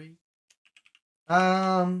Mercury.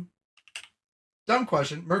 Dumb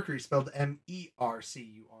question. Mercury spelled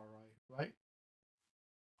Mercury, right?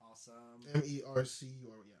 Awesome. Mercur, yeah.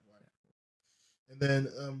 And then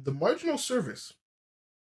the Marginal Service.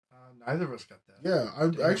 Neither of us got that. Yeah,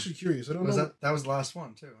 I'm actually curious. I don't know. That was the last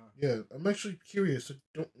one too, huh? Yeah, I'm actually curious. I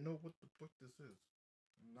don't know what the fuck this is.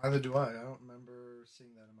 Neither do I. I don't remember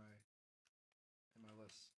seeing that in my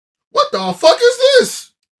list. What the fuck is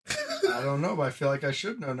this? I don't know, but I feel like I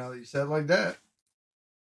should know now that you said it like that.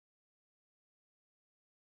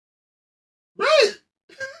 Right.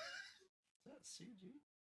 That's CG.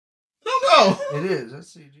 I don't know. It is.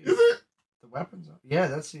 That's CG. Is it? The weapons? Yeah,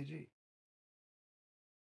 that's CG.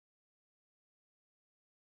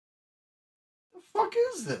 The fuck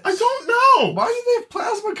is this? I don't know. Why do they have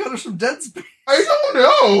plasma cutters from Dead Space? I don't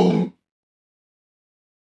know.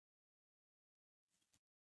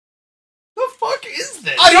 The fuck is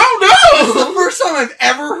this? I don't know. This is the first time I've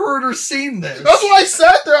ever heard or seen this. That's why I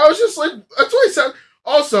sat there. I was just like, that's why I sat.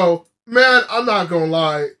 Also, man, I'm not gonna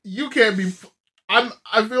lie. You can't be. I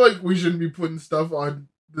feel like we shouldn't be putting stuff on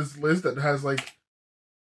this list that has like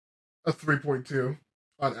a 3.2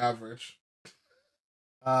 on average.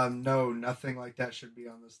 No, nothing like that should be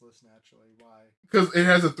on this list naturally. Why? Because it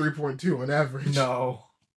has a 3.2 on average. No.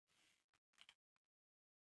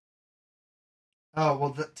 Oh,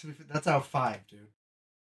 well, that's out of 5, dude.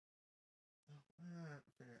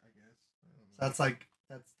 Fair, I guess. So that's like,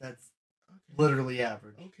 that's okay. literally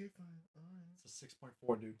average. Okay, fine. All right. It's a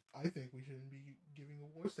 6.4, dude. I think we shouldn't be giving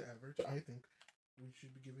awards to average. I think we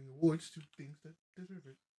should be giving awards to things that deserve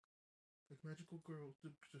it. Like Magical Girl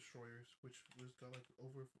Destroyers, which was got like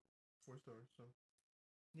over 4 stars. So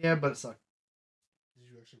yeah, but it sucked.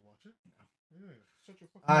 Did you actually watch it? No. Yeah, such a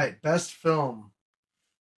fucking. All right, best film.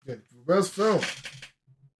 Good. For best film.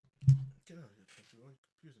 Get out of here, Crunchyroll.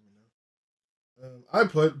 You're confusing me now. I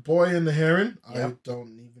put Boy and the Heron. Yep. I don't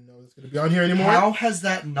even know it's going to be on here anymore. How has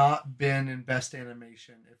that not been in best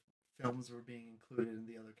animation if films were being included in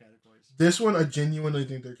the other categories? This one, I genuinely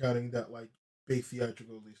think they're counting that like big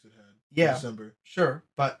theatrical release it had in December. Sure,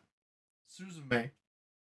 but Suzume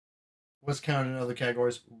was counted in other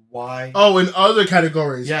categories. Why? Oh, in other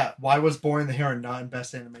categories. Yeah. Why was Boy and the Heron not in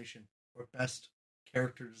best animation or best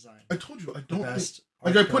character design? I told you, I don't think...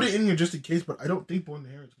 Like, I put it in here just in case, but I don't think Boy and the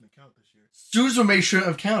Heron is going to count this year. Suzume shouldn't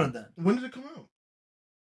have counted then. When did it come out?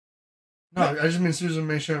 No, I just mean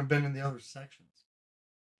Suzume shouldn't have been in the other sections.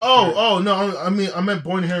 Oh, no, I meant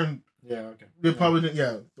Boy and the Heron. Yeah, okay. They probably didn't,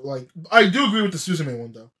 yeah. Like, I do agree with the Suzume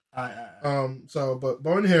one, though. But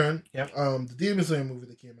Boy and the Heron, the Demon Slayer movie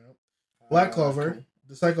that came out, Black Clover, cool.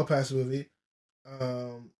 The Psycho Pass movie,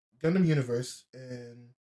 Gundam Universe,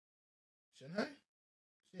 and Shanghai?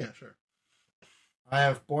 Yeah, sure. I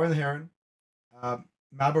have Boy and the Heron,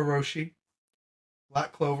 Maboroshi,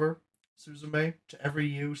 Black Clover, Suzume, To Every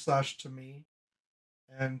You / To Me,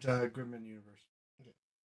 and Gridman Universe. Okay.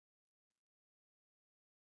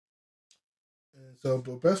 And so,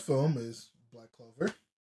 but best film is Black Clover.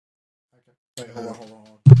 Okay. Wait, hold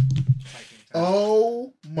on.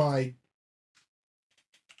 Oh my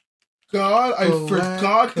God, I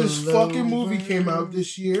forgot this fucking movie came out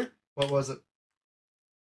this year. What was it?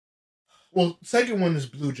 Well, second one is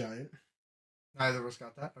Blue Giant. Neither of us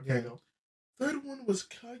got that. Okay, go. Third one was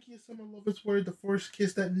Kaguya-sama Lover's Word, The Forced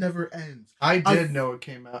Kiss That Never Ends. I did know it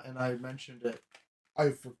came out, and I mentioned it.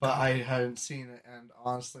 I forgot. But I hadn't seen it, and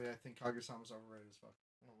honestly, I think Kaguya-sama's overrated as fuck.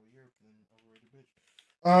 Oh, you're an overrated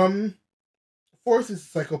bitch. Fourth is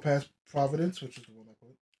Psychopath Providence, which is the one I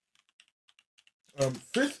put.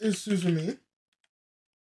 Fifth is Suzume.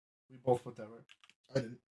 We both put that, right? I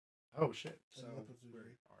didn't. Oh, shit. So, we are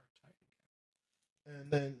tight.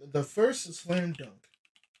 And then the first is Slam Dunk.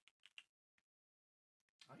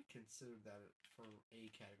 I considered that for a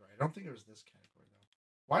category. I don't think it was this category, though.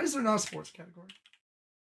 Why is there not a sports category?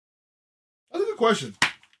 That's a good question.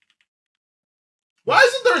 Why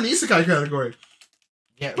isn't there an isekai category?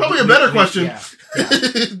 Yeah, probably a better question.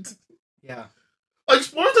 Yeah. Like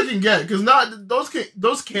sports, I can get because not those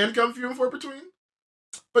can come few and far between.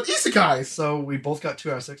 But isekai. So we both got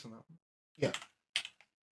 2 out of 6 on that one. Yeah.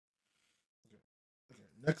 Okay.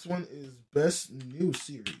 Next one is best new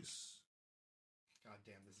series. God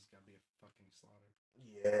damn, this is gonna be a fucking slaughter.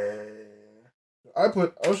 Yeah. I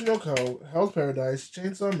put Ocean Oko, Hell's Paradise,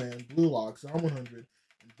 Chainsaw Man, Blue Lock, Zom 100,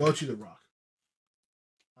 and Bocchi the Rock.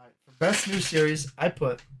 Alright, for best new series, I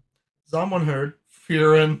put Zom 100,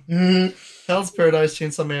 Furin, Hell's Paradise,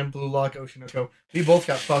 Chainsaw Man, Blue Lock, Ocean Oko. We both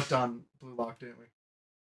got fucked on Blue Lock, didn't we?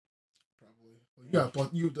 Probably.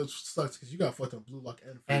 Well, that sucks because you got fucked on Blue Lock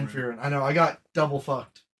and Furin. I know, I got double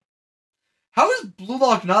fucked. How has Blue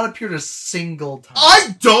Lock not appeared a single time?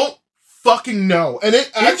 I don't fucking know. And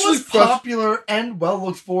it actually was popular and well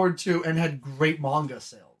looked forward to and had great manga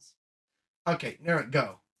sales. Okay, Naren,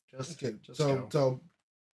 go. Just go. So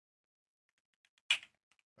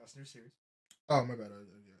best new series. Oh, my bad.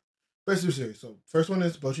 Best new series. So first one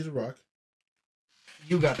is Bocchi the Rock.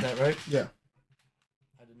 You got that, right? Yeah.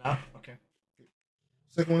 I did not? Okay.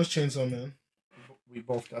 Second one is Chainsaw Man. We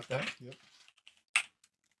both got that. Yep.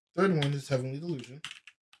 Third one is Heavenly Delusion.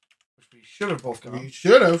 Which we should have both got. We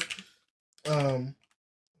should have.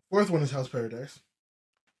 Fourth one is Hell's Paradise.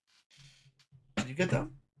 Did you get that?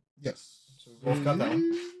 Yes. So we both got that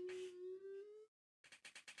one.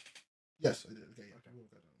 Yes, I did. Okay, yeah. We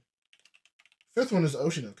both got that one. Fifth one is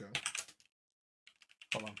Ocean Oko.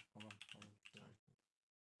 Hold on.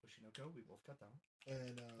 Ocean Oko, we both got that one.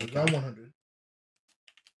 And Zom 100.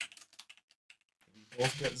 We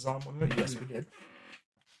both get Zom 100. Yes, we did.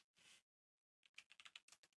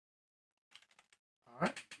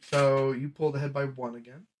 Alright. So you pulled ahead by 1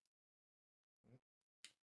 again.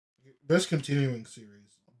 Best continuing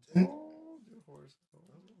series.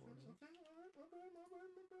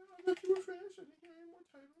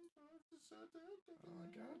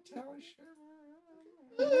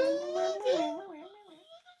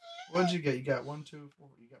 What did you get? You got 1, 2, 4.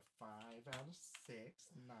 You got 5 out of 6.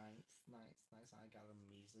 Nice. I got a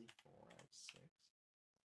measly 4 out of 6.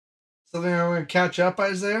 So then we're gonna catch up,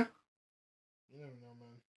 Isaiah? You never know,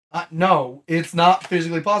 man. No, it's not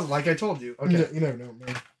physically possible, like I told you. Okay. You never know,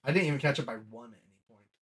 man. I didn't even catch up by 1 at any point.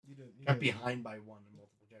 You got behind by 1 in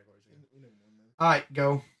multiple categories. You never know, man. Alright,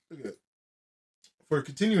 go. Okay. For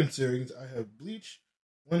continuing series, I have Bleach,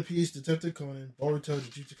 One Piece, Detective Conan, Boruto,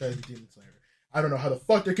 Jujutsu Kaisen, Demon Slayer. I don't know how the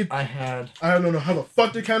fuck they could. I don't know how the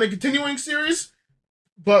fuck they're counting continuing series,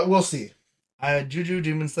 but we'll see. I had Juju,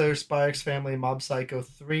 Demon Slayer, Spy X Family, Mob Psycho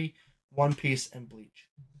 3, One Piece, and Bleach.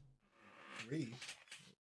 3?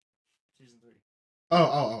 Season 3.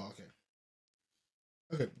 Okay.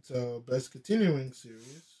 Okay, so best continuing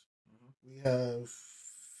series. We have...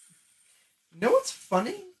 You know what's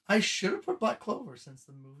funny? I should have put Black Clover since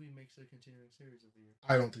the movie makes it a continuing series of the year.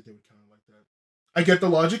 I don't think they would count it like that. I get the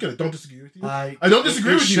logic and I don't disagree with you. I don't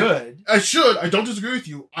disagree with you. I should. I don't disagree with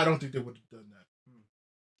you. I don't think they would have done that.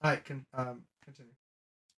 Alright, continue. I don't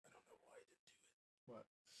know why I didn't do it. What?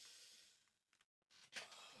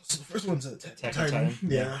 So the first one's Attack on Titan. Titan.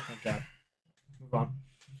 Yeah. Okay. Move on.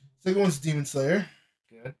 Second one's Demon Slayer.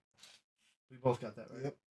 Good. We both got that, right?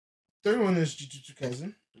 Yep. Third one is Jujutsu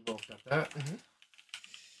Kaisen. We both got that. Mm-hmm.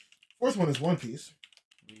 Fourth one is One Piece.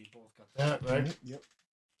 We both got that, right? Mm-hmm. Yep.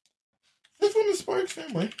 Fifth one is Spy X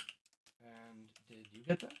Family. And did you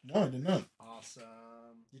get that? No, I did not.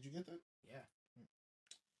 Awesome. Did you get that? Yeah.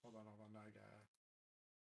 Hold on. Now I got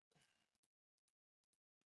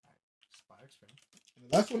Spy X Family.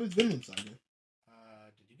 And the last one is Vinland Saga. Did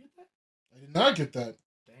you get that? I did not get that.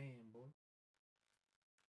 Damn, boy.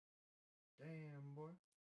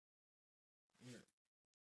 Yeah.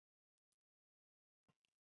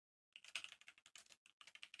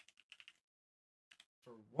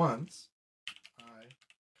 For once, I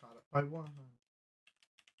caught up by 1.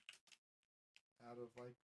 Out of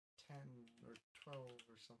like 10 or 12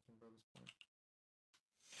 or something by this point.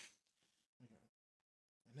 Okay.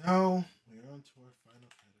 And now we're on to our final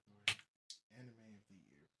category. Anime of the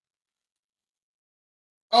year.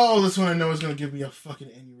 Oh, this one I know is gonna give me a fucking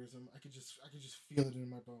aneurysm. I could just feel it in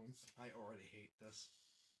my bones. I already hate this.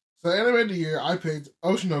 So anime of the year, I picked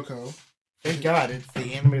Oshinoko. Thank God, it's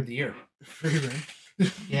the anime of the year. Favorite.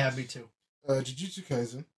 Yeah, me too. Jujutsu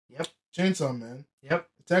Kaisen. Yep. Chainsaw Man. Yep.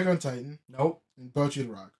 Attack on Titan. Nope. And Bocchi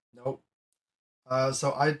the Rock. Nope.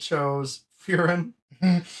 So I chose Furin,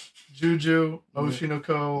 Juju,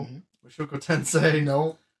 Oshinoko, Mushoku Tensei,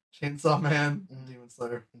 Nope. Chainsaw Man, and Demon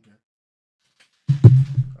Slayer. Okay.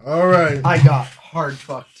 All right. I got hard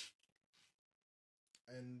fucked.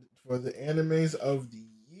 And for the animes of the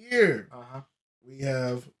year, we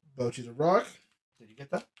have Bocchi the Rock. Did you get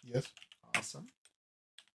that? Yes. Awesome.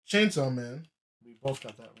 Chainsaw Man. We both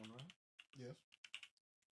got that one, right? Yes.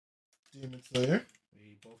 Demon Slayer.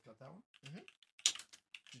 We both got that one.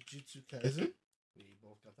 Jujutsu Kaisen. We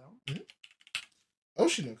both got that one.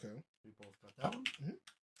 Oshinoko. We both got that one.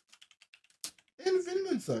 And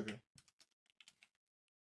Vinland Saga.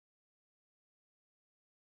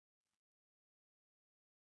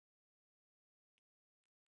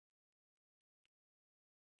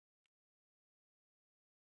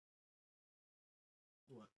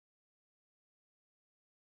 What?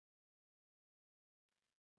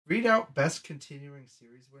 Read out best continuing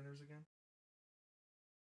series winners again.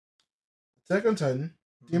 Attack on Titan,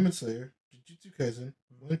 Demon Slayer, Jujutsu Kaisen,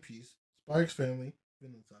 One Piece, Spy X Family,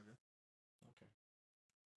 Vinland Saga. Okay.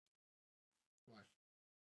 Why?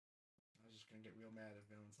 I was just gonna get real mad if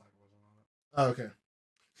Vinland Saga wasn't on it. Oh, okay.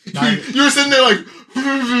 You were sitting there like...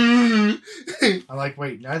 I'm like,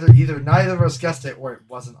 wait, neither of us guessed it or it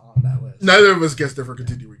wasn't on that list. Neither of us guessed it for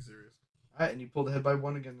continuing series. Alright, and you pulled ahead by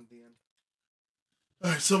 1 again at the end.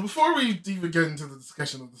 Alright, so before we even get into the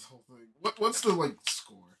discussion of this whole thing, what's the,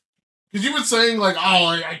 score? Because you've been saying,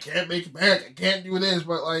 I can't make it back, I can't do this,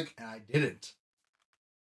 but, And I didn't.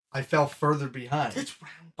 I fell further behind. It's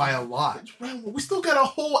round. By a lot. It's round. We still got a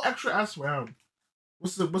whole extra ass round.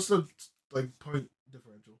 What's the point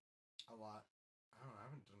differential? A lot. I don't know, I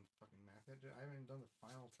haven't done fucking math yet. I haven't even done the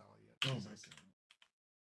final tally yet. Oh my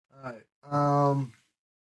god. Alright,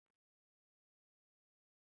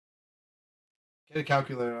 get a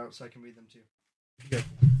calculator out so I can read them too. Yeah.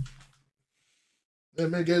 Let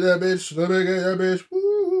me get that bitch. Let me get that bitch.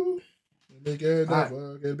 Woo. Let me get that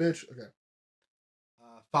fucking bitch. Okay.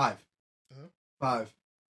 5. 5.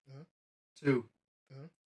 2.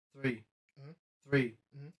 3. 3.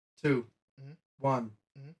 2. 1.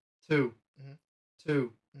 2.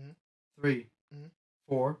 2. 3.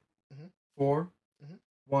 4. 4.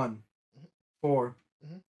 1. 4.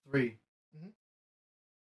 3.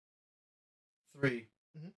 3.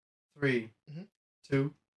 3.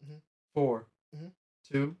 2. 4.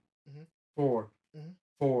 2. 4.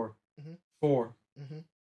 4. 4.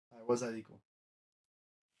 What does that equal?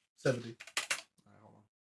 70. Alright, hold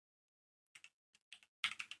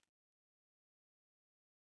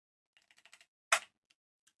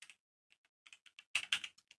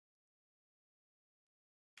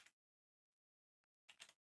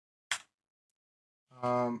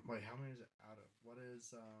on. Wait, how many is it out of? What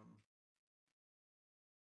is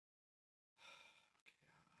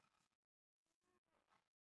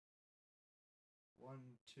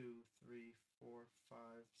 2, 3, 4, 5,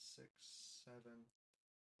 6, 7,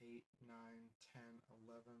 8, 9, 10,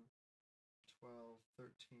 11, 12,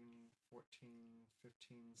 13, 14,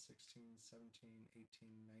 15, 16, 17,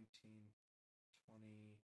 18, 19,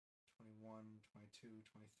 20, 21, 22,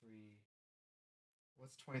 23.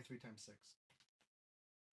 What's 23 times 6?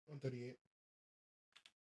 138.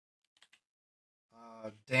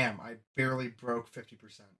 Damn, I barely broke 50%.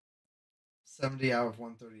 70 out of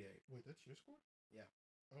 138. Wait, that's your score? Yeah.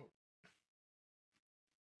 Oh.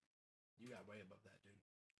 You got way above that, dude.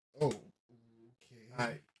 Oh, okay.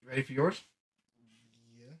 Alright, you ready for yours?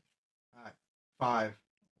 Yeah. Alright. 5.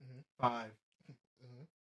 Mm-hmm. 5. Mm-hmm.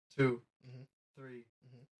 2. Mm-hmm. 3.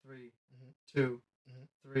 Mm-hmm. 3. Mm-hmm. 2.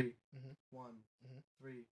 Mm-hmm. 3. Mm-hmm. 1. Mm-hmm.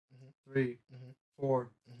 3. Mm-hmm. 3. Mm-hmm. 4.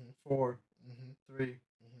 Mm-hmm. 4. Mm-hmm. 3.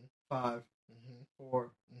 Mm-hmm. 5. Mm-hmm.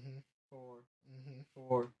 4. Mm-hmm. 4. Mm-hmm.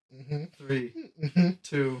 4. Mm-hmm. 3. Mm-hmm.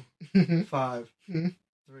 2. Mm-hmm. 5. Mm-hmm.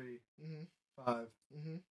 3. Mm-hmm. 5.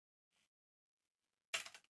 Mm-hmm.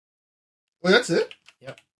 Well, that's it?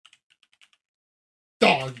 Yep.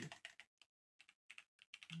 Dog.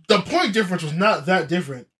 The point difference was not that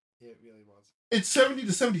different. It really was. It's 70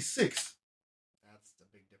 to 76. That's the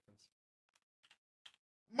big difference.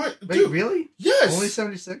 Wait, dude, really? Yes. Only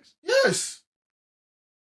 76? Yes.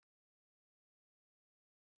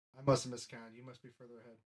 I must have miscounted. You must be further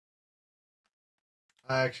ahead.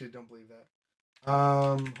 I actually don't believe that.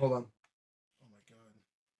 Hold on. Oh my god.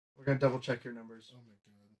 We're gonna double check your numbers. Oh my god.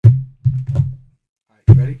 Alright,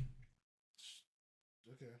 you ready?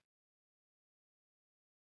 Okay.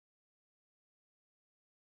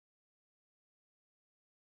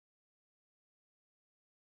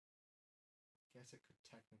 Guess it could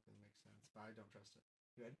technically make sense, but I don't trust it.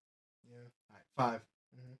 You ready? Yeah. Alright, 5.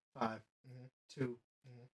 Mm-hmm. 5. Mm-hmm. 2.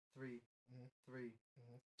 Mm-hmm. 3. Mm-hmm. 3.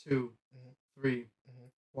 Mm-hmm. 2. Mm-hmm. 3. Mm-hmm.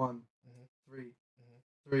 1. Mm-hmm. 3.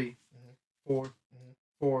 Mm-hmm. 3. Mm-hmm. 4. Mm-hmm.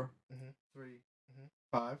 4. Mm-hmm. 3. Mm-hmm.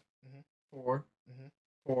 5. Mm-hmm. 4. Mm-hmm.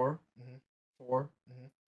 4. Mm-hmm. 4. Mm-hmm.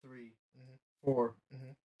 3. Mm-hmm. 4.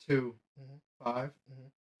 Mm-hmm. 2. Mm-hmm. 5. Mm-hmm.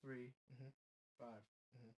 3. Mm-hmm. 5.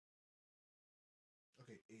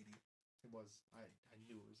 Okay, 80. It was. I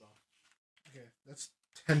knew it was off. Okay, that's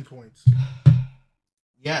 10 points.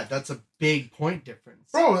 Yeah, that's a big point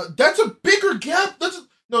difference. Bro, that's a bigger gap.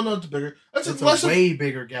 No, it's bigger. That's a way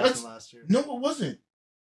bigger gap than last year. No, it wasn't.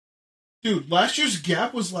 Dude, last year's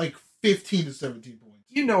gap was like 15 to 17 points.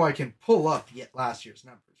 You know I can pull up yet last year's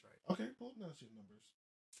numbers, right? Okay, pull up last year's numbers.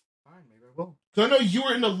 Fine, maybe I will. Because I know you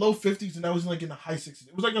were in the low 50s and I was like in the high 60s.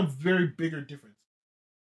 It was like a very bigger difference.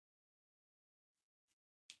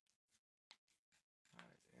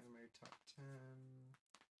 Alright, anime top 10.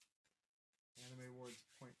 Anime awards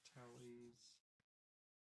point tallies.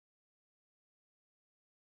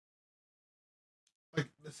 Like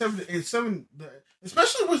the 7,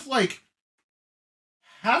 especially with like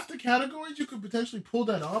half the categories, you could potentially pull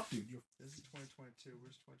that off, dude. This is 2022.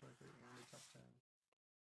 Where's 2023? Anime top 10.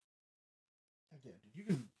 Yeah,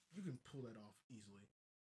 dude, you can pull that off easily.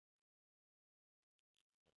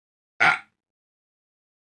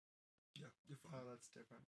 Yeah, you're fine. Oh, that's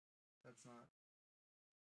different. That's not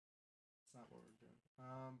what we're doing.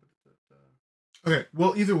 Okay,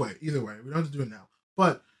 well, either way, we don't have to do it now.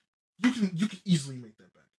 But you can easily make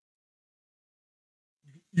that back.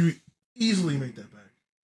 You easily make that back.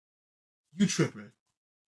 You tripping.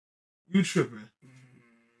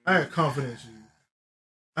 I have confidence in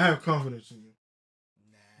you.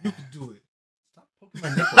 Nah. You can do it. Stop poking my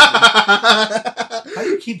nipple. How do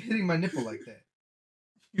you keep hitting my nipple like that?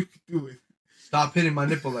 You can do it. Stop hitting my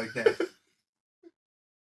nipple like that.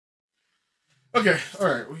 Okay,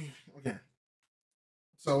 alright. Okay.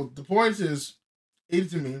 So the point is 80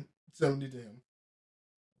 to me, 70 to him.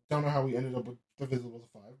 Don't know how we ended up with divisible to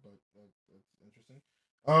 5, but that's interesting.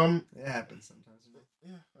 It happens sometimes.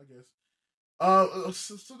 Yeah, I guess.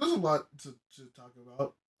 So there's a lot to talk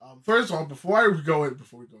about. First of all, before we go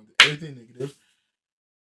into anything negative,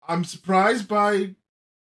 I'm surprised by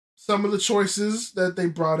some of the choices that they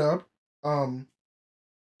brought up.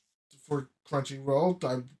 For Crunchyroll,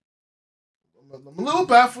 I'm a little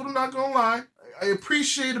baffled. I'm not gonna lie. I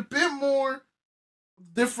appreciate a bit more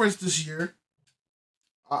difference this year.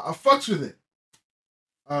 I fucks with it.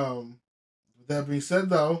 With that being said,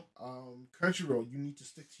 though, Crunchyroll, you need to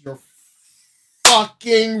stick to your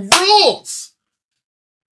fucking rules.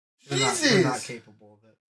 They're not capable of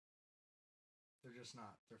it. They're just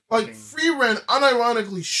not. They're like Free Rent,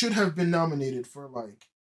 unironically, should have been nominated for like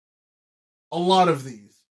a lot of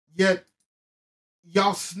these. Yet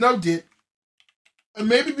y'all snubbed it, and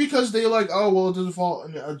maybe because they like, oh well, it doesn't fall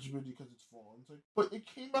under LGBT because it's fall. It's like, but it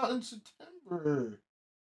came out in September.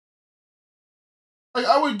 Like,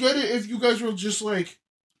 I would get it if you guys were just like,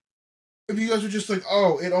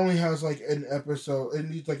 oh, it only has like an episode, it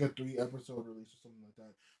needs like a 3-episode release or something like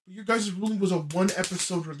that. But your guys' ruling was a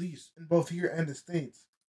 1-episode release in both here and the States.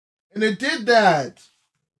 And it did that.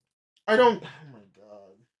 I don't. Oh my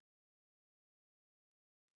god.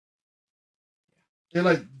 It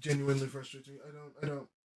like genuinely frustrates me. I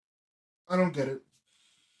don't get it.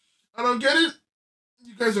 I don't get it.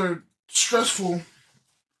 You guys are stressful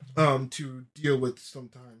to deal with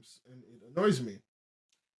sometimes, and it annoys me.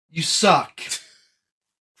 You suck.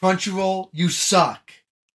 Crunchyroll, you suck.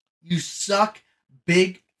 You suck,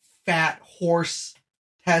 big fat horse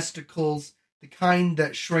testicles, the kind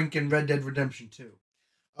that shrink in Red Dead Redemption 2.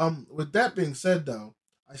 With that being said, though,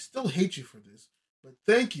 I still hate you for this, but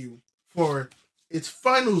thank you for its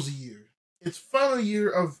final year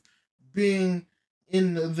of being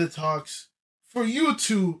in the talks, for you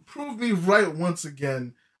to prove me right once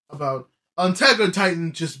again about Attack on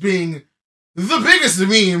Titan just being the biggest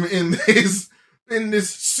meme in this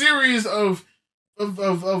series of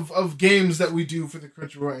games that we do for the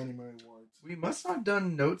Crunchyroll Anime Awards. We must not have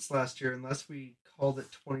done notes last year unless we called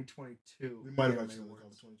it 2022. We might have actually called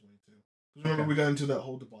it 2022. Because remember, we got into that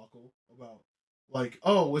whole debacle about, like,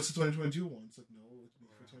 oh, what's the 2022 one? It's like, no, it's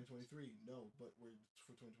for 2023. No, but we're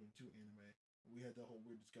for 2022 anime. We had that whole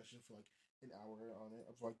weird discussion for like an hour on it.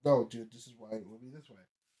 I was like, no, dude, this is why it will be this way.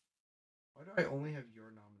 Why do I only have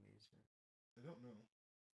your nominees here? I don't know.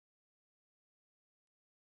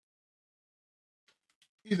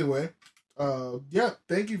 Either way, yeah,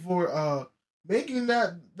 thank you for making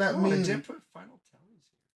that meme. I didn't put final tallies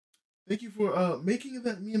here. Thank you for making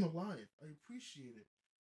that meme alive. I appreciate it.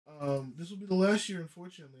 This will be the last year,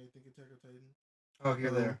 unfortunately. I think Attack on Titan. Oh,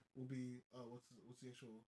 here there will be what's the actual?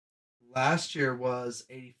 Last year was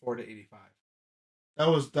 84 to 85. That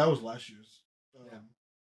was last year's. Yeah.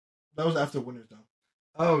 That was after Winners though.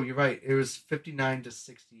 Oh, you're right. It was 59 to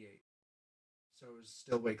 68. So it was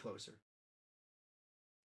still way closer.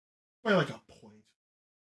 By like a point.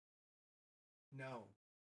 No.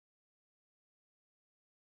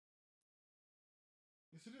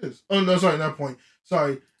 Yes, it is. Oh no, sorry, not point.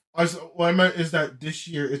 Sorry. What I meant is that this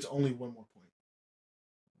year it's only one more point.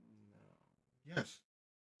 No. Yes.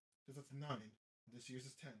 Because that's 9. This year's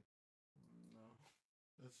is 10. No.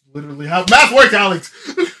 That's literally how math works, Alex!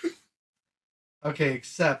 Okay,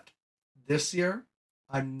 except this year,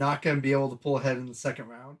 I'm not going to be able to pull ahead in the second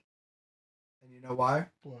round. And you know why?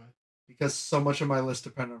 Why? Because so much of my list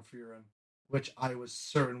depended on Furin, which I was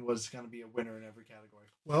certain was going to be a winner in every category.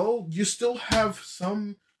 Well, you still have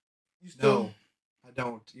some... No, I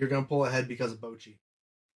don't. You're going to pull ahead because of Bocchi.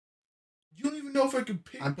 You don't even know if I can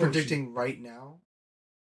pick I'm Bocchi. Predicting right now,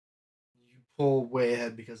 you pull way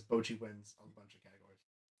ahead because Bocchi wins a bunch of categories.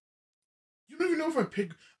 You don't even know if I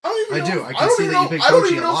pick... I don't even I know. do. I can see that you picked Bocchi. I don't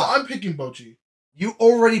even know if I'm picking Bocchi. You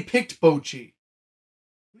already picked Bocchi.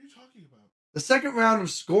 What are you talking about? The second round of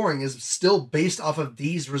scoring is still based off of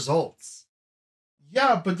these results.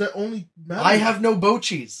 Yeah, but that only matters. I have no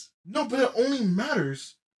Bocchis. No, but it only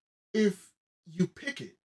matters if you pick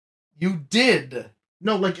it. You did.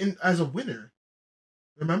 No, like as a winner.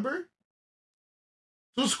 Remember?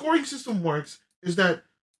 So the scoring system works is that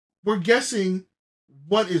we're guessing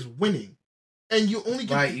what is winning. And you only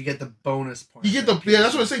get... Right, you get the bonus point. You get the... Yeah,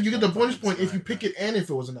 that's what I said. You get the bonus point if you pick it and if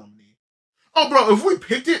it was a nominee. Oh, bro, if we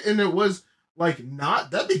picked it and it was, like,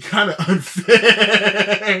 not, that'd be kind of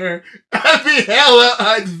unfair. That'd be hella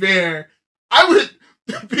unfair. I would...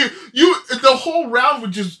 The whole round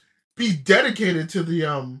would just be dedicated to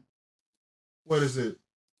the, what is it?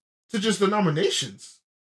 To just the nominations.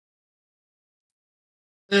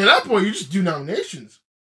 And at that point, you just do nominations.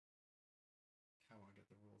 I want to get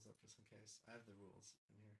the rules up just in case. I have the rules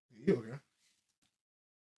in here. Okay.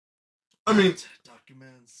 I mean...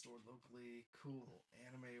 Documents, stored locally, cool.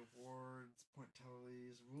 Anime awards, point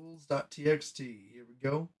tallies, rules.txt. Here we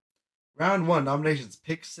go. Round 1, nominations.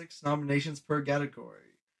 Pick 6 nominations per category.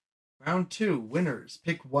 Round 2, winners.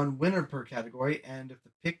 Pick 1 winner per category, and if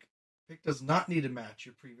the pick does not need to match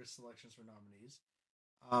your previous selections for nominees.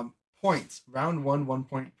 Points. Round 1, 1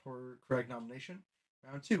 point per correct nomination.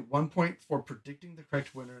 Round 2, 1 point for predicting the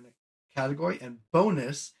correct winner in a category, and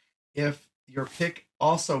bonus if your pick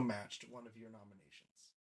also matched one of your nominations.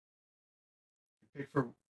 Your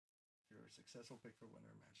successful pick for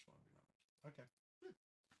winner matched one of your nominations. Okay.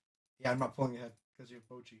 Yeah, I'm not pulling ahead because you have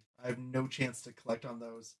Bocchi. I have no chance to collect on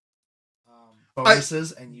those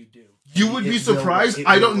bonuses, and you do. You would be surprised.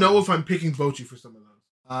 I don't know if I'm picking Bocchi for some of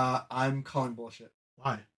those. I'm calling bullshit.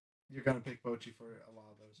 Why? You're gonna pick Bocchi for a lot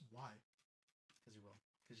of those. Why? Because you will.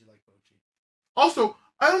 Because you like Bocchi. Also,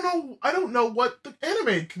 I don't know what the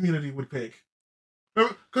anime community would pick.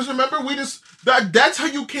 Because remember, we just that's how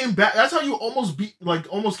you came back. That's how you almost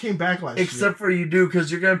came back last year. Except for you do, because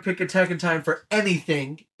you're gonna pick Attack on Titan for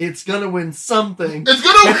anything. It's gonna win something. It's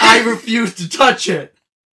gonna win. I refuse to touch it.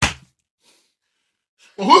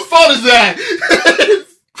 Well, whose fault is that?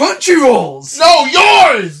 Crunchyroll's. No,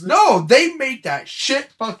 yours. No, they made that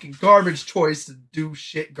shit fucking garbage choice to do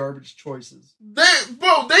shit garbage choices. They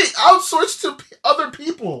outsourced to other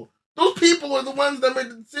people. Those people are the ones that made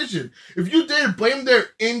the decision. If you did, blame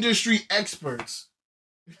their industry experts.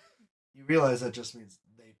 You realize that just means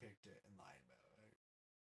they picked it and lied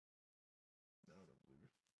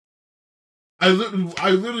about it.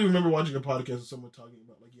 I literally remember watching a podcast of someone talking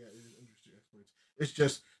about, like, yeah, it is industry experts. It's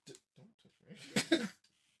just, don't touch me.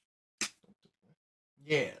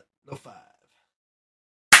 Yeah, no 5.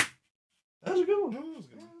 That was a good one.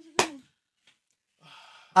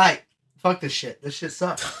 Alright, fuck this shit. This shit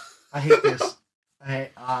sucks. I hate this.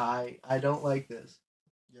 I don't like this.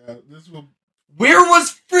 Yeah, this will. Where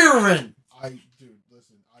was Fearin? Dude,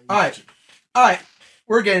 listen. Alright.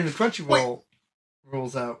 We're getting the Crunchyroll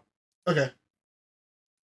rules out. Okay.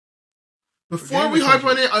 Before we hype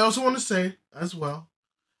on it, I also want to say as well,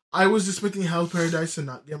 I was expecting Hell's Paradise to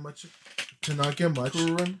not get much.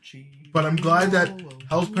 But I'm glad that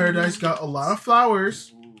Hell's Paradise got a lot of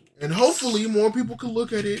flowers. And hopefully more people can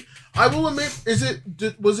look at it. I will admit,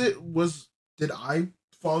 did I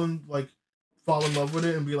fall in love with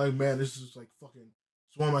it and be like, man, this is like fucking,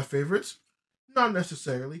 it's one of my favorites? Not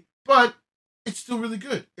necessarily, but it's still really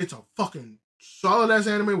good. It's a fucking solid ass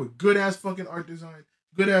anime with good ass fucking art design,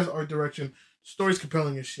 good ass art direction. Story's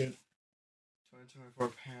compelling as shit. 2024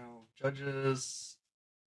 panel judges.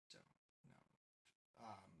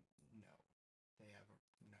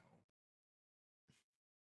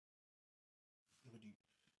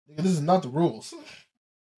 This is not the rules.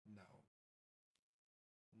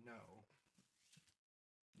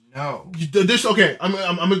 No. Okay. I'm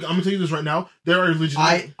gonna tell you this right now. There are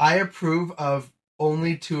legitimate. I approve of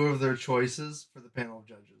only 2 of their choices for the panel of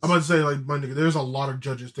judges. I'm about to say, like, my nigga, there's a lot of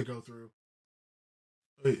judges to go through.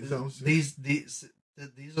 Wait, is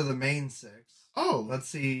that these are the main 6. Oh, let's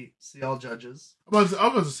see all judges. I was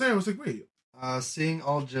about to say, I was like, wait. Seeing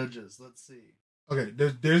all judges. Let's see. Okay,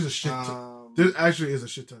 there's a shit. There actually is a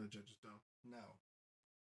shit ton of judges, though. No.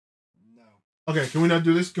 Okay, can we not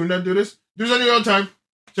do this? Do this on your own time.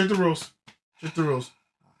 Check the rules. Well,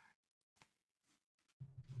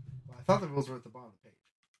 I thought the rules were at the bottom of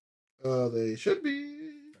the page. They should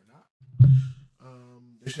be. They're not.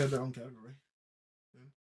 They should have their own category.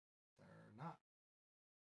 They're not.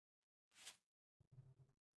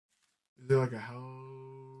 Is there like a how?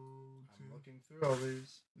 I'm looking through all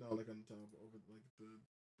these. No, like on the top, over like the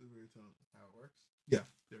very top. How it works? Yeah,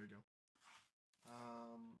 there we go.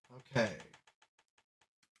 Okay.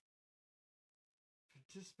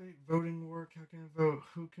 Participate, voting work, how can I vote,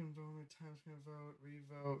 who can vote, how many times can I vote,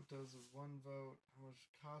 re-vote, does one vote, how much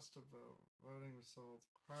cost to vote, voting results,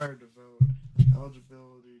 required to vote,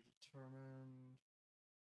 eligibility determined.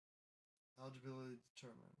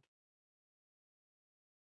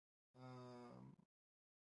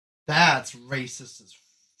 That's racist as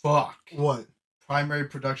fuck. What? Primary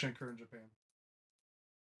production occurred in Japan.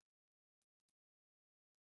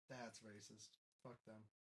 That's racist. Fuck them.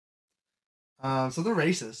 So they're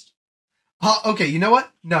racist. Okay, you know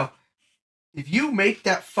what? No. If you make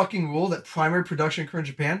that fucking rule that primary production occurred in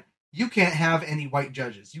Japan, you can't have any white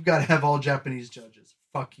judges. You gotta have all Japanese judges.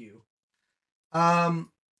 Fuck you.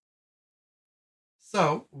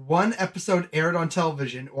 So, one episode aired on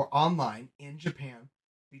television or online in Japan.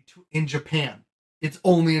 It's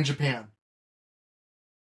only in Japan.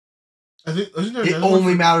 I think it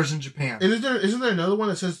only matters in Japan. Isn't there another one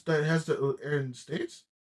that says that it has to air in the States?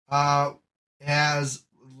 Has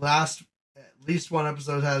at least one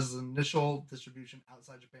episode has initial distribution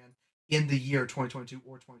outside Japan in the year 2022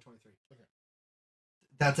 or 2023. Okay.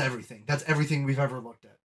 That's everything. That's everything we've ever looked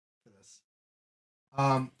at for this.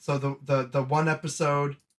 So the one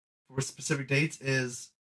episode for specific dates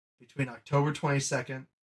is between October 22nd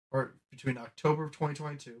or between October of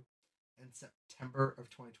 2022 and September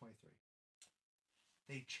of 2023.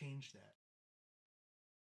 They changed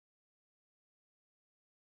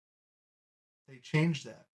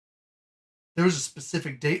that. There was a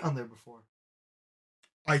specific date on there before.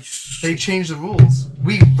 They changed the rules.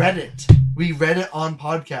 We read it. We read it on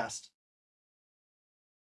podcast.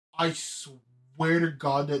 I swear to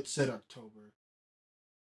God that said October.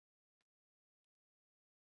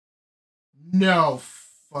 No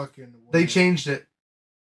fucking way. They changed it.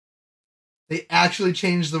 They actually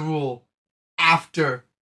changed the rule after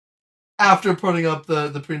putting up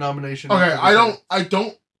the pre-nomination. Okay, I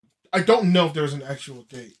don't I don't know if there's an actual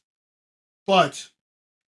date, but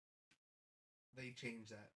they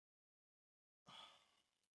changed that.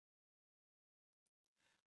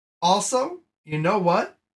 Also, you know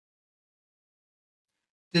what?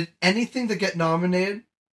 Did anything that get nominated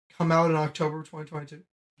come out in October 2022?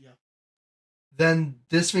 Yeah. Then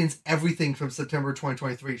this means everything from September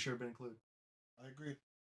 2023 should have been included. I agree.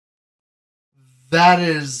 That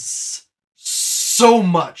is so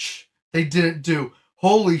much they didn't do.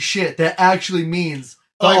 Holy shit, that actually means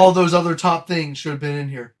that all those other top things should have been in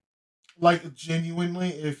here. Like, genuinely,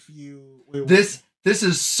 if you... Wait, this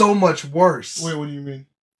is so much worse. Wait, what do you mean?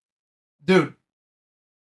 Dude.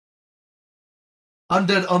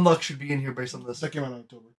 Undead Unluck should be in here based on this. That came out in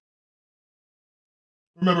October.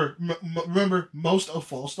 Remember, most of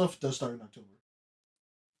fall stuff does start in October.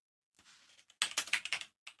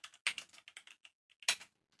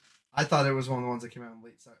 I thought it was one of the ones that came out in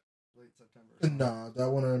late September. Nah, that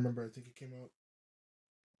one I remember. I think it came out.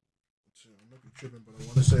 I might be tripping, but I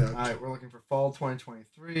want to say. Alright, we're looking for fall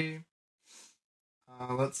 2023.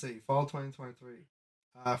 Let's see, fall 2023.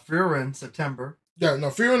 Frieren, September. Yeah, no,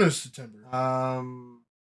 Frieren is September.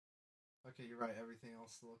 Okay, you're right. Everything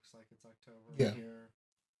else looks like it's October. Yeah. Here.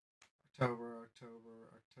 October.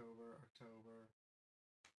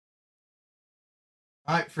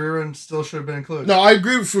 Alright, Frieren still should have been included. No, I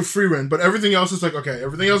agree for Frieren, but everything else is like, okay,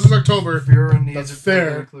 everything else is October. Frieren needs to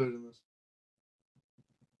be included in this.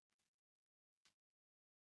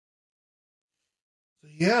 So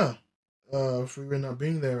yeah, Frieren not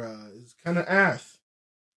being there is kind of ass.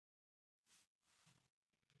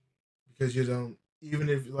 Because you don't, even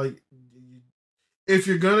if, like, if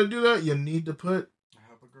you're gonna do that, you need to put... I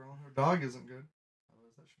hope a girl and her dog isn't good.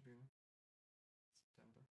 Otherwise that should be in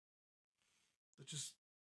September. It's just,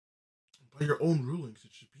 by your own rulings,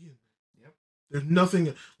 it should be in there. Yep. There's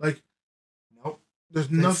nothing, like... Nope.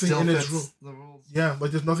 There's nothing in its rules. Yeah,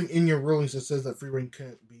 like, there's nothing in your rulings that says that Frieren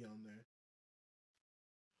can't be on there.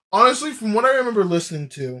 Honestly, from what I remember listening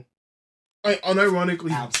to, I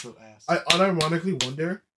unironically... Absolute ass. I unironically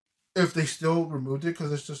wonder if they still removed it,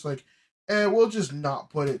 because it's just like, we'll just not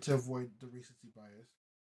put it to avoid the recency bias.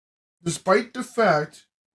 Despite the fact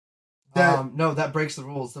that... no, that breaks the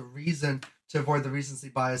rules. The reason to avoid the recency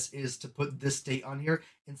bias is to put this date on here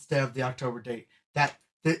instead of the October date. That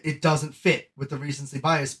it doesn't fit with the recency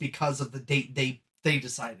bias because of the date they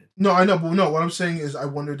decided. No, I know, but no, what I'm saying is I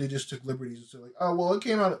wonder they just took liberties and said, like, oh, well, it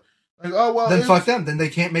came out... Like, oh, well... Then fuck them. Then they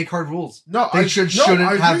can't make hard rules. No, they shouldn't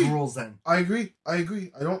have rules then. I agree. I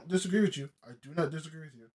don't disagree with you. I do not disagree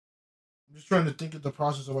with you. I'm just trying to think of the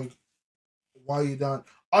process of, like, why you done.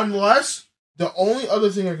 Unless, the only other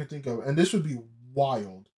thing I can think of, and this would be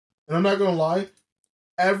wild, and I'm not going to lie,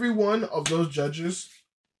 every one of those judges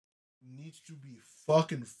needs to be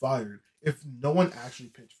fucking fired if no one actually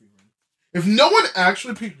picked Frieren. If no one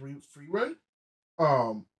actually picked Frieren,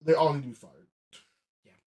 they all need to be fired.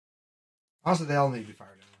 Honestly, they all need to be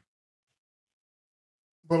fired anyway.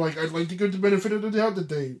 But, like, I'd like to give the benefit of the doubt that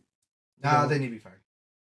they... Nah, they need to be fired.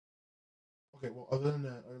 Okay, well, other than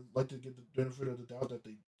that, I'd like to give the benefit of the doubt that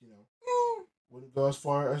they, wouldn't go as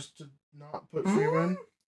far as to not put Frieren.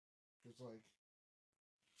 It's like...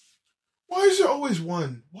 Why is there always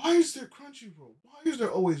one? Why is there Crunchyroll? Why is there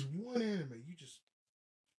always one anime you just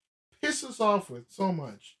piss us off with so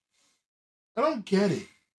much? I don't get it.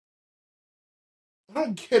 I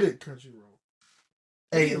don't get it, Crunchyroll.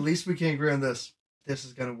 Hey, at least we can agree on this. This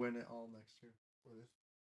is gonna win it all next year.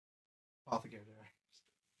 Apothecary.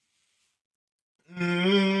 I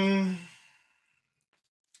don't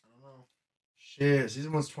know. Shit,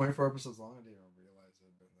 season 1's 24 episodes long. I didn't even realize it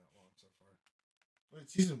had been that long so far. Wait,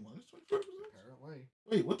 season 1 is 24 episodes? Apparently.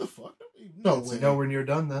 Wait, what the fuck? No way. Nowhere near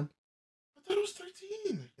done then. I thought it was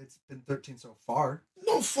 13. It's been 13 so far.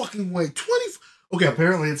 No fucking way. 20. Okay.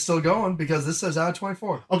 Apparently it's still going because this says out of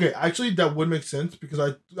 24. Okay, actually that would make sense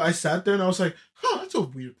because I sat there and I was like, that's a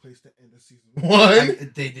weird place to end a season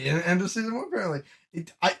 1. They didn't end of season 1 apparently.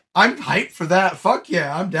 I'm hyped for that. Fuck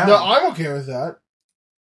yeah, I'm down. No, I'm okay with that.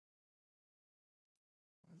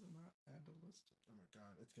 Why is it not add to list? Oh my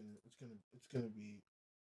god, that's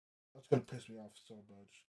gonna piss me off so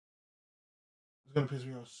much. It's gonna piss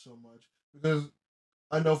me off so much because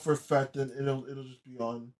I know for a fact that it'll just be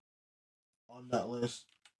on that list.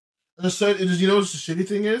 And you know what the shitty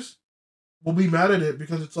thing is? We'll be mad at it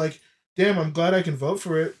because it's like, damn, I'm glad I can vote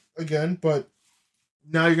for it again, but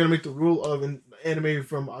now you're gonna make the rule of an anime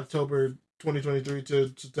from October 2023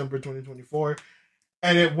 to September 2024,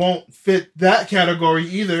 and it won't fit that category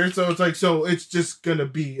either. So it's like, it's just gonna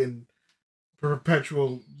be in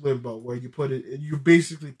perpetual limbo where you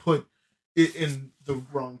basically put it in the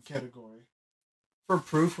wrong category. for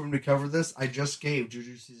proof, when we cover this, I just gave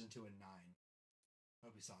Juju Season 2 a 9.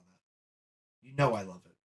 Hope you saw that. You know I love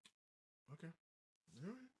it. Okay.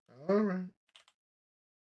 Alright.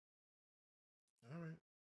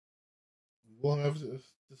 We'll have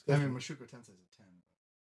this discussion. I mean, Mashuko Tensei is a 10.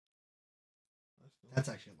 But that's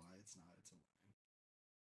actually a lie. It's not. It's a 9.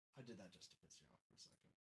 I did that just to piss you off for a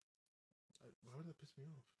second. Why would that piss me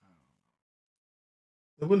off? I don't know.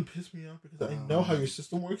 That wouldn't piss me off because I know how your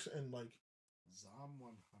system works and like... Zom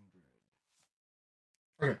 100.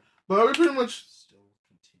 Okay. But are we pretty much... Still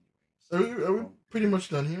continuing. Are we pretty much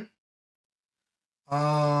done here?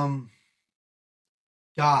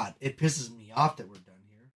 God, it pisses me off that we're done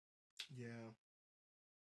here. Yeah.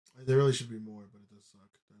 There really should be more, but it does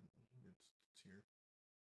suck. It's here.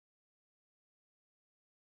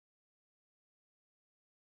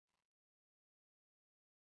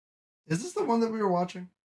 Is this the one that we were watching?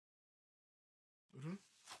 Mm-hmm.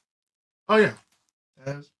 Oh, yeah.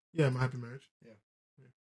 That is? Yeah, My Happy Marriage. Yeah.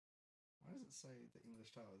 Why does it say the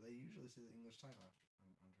English title? They usually say the English title after.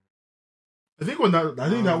 I think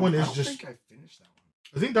that one is just... I think I finished that one.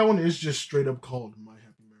 I think that one is just straight up called My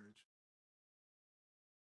Happy Marriage.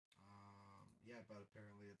 Yeah, but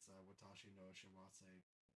apparently it's Watashi no Shiwase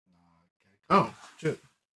na Keiko. Oh, shit.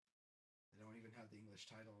 They don't even have the English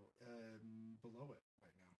title below it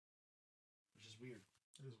right now, which is weird.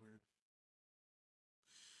 It is weird.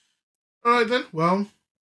 Alright then, well,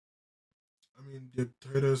 I mean, you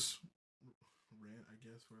heard us rant, I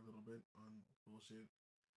guess, for a little bit on bullshit.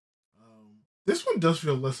 This one does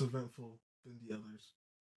feel less eventful than the others.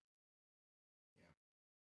 Yeah.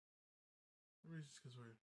 Maybe it's just because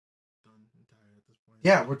we're done and tired at this point.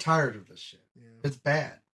 Yeah, we're tired of this shit. Yeah. It's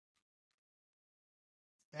bad.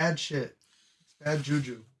 Bad shit. It's bad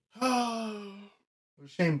juju. What a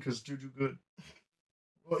shame, because juju good.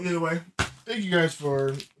 Well, either way, thank you guys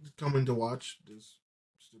for coming to watch this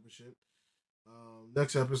stupid shit.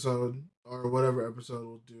 Next episode, or whatever episode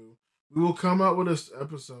we'll do, we will come out with this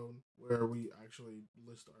episode where we actually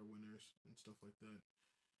list our winners and stuff like that.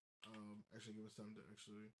 Actually give us time to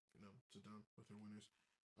actually, sit down with our winners.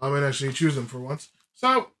 And actually choose them for once.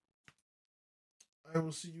 So, we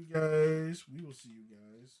will see you guys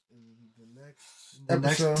in the next episode.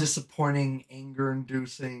 Next disappointing,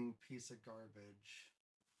 anger-inducing piece of garbage.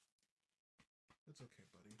 It's okay,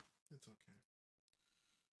 buddy. It's okay.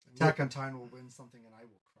 Attack on Titan will win something and I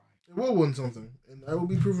will cry. It will win something, and I will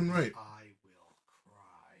be proven right. I will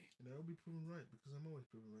cry. And I will be proven right, because I'm always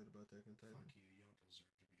proven right about Attack on Titan. Fuck you, you don't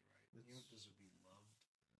deserve to be right. You don't deserve to be loved.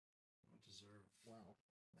 You don't deserve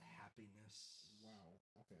happiness. Wow.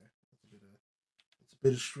 Okay. That's a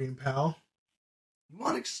bit extreme, pal. You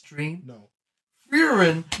want extreme? No.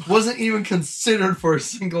 Frieren wasn't even considered for a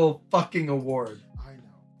single fucking award.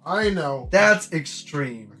 I know. That's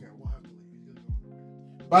extreme. Okay, we'll have to leave.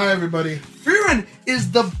 Bye, everybody. Frieren is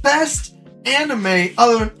the best anime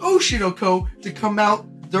other than Oshinoko to come out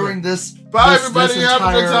during this. Bye, this everybody. Have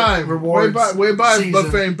a good time. Way bye,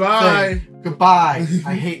 buffet. Bye. Goodbye.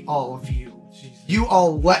 I hate all of you. You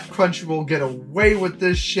all let Crunchyroll get away with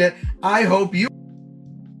this shit. I hope you.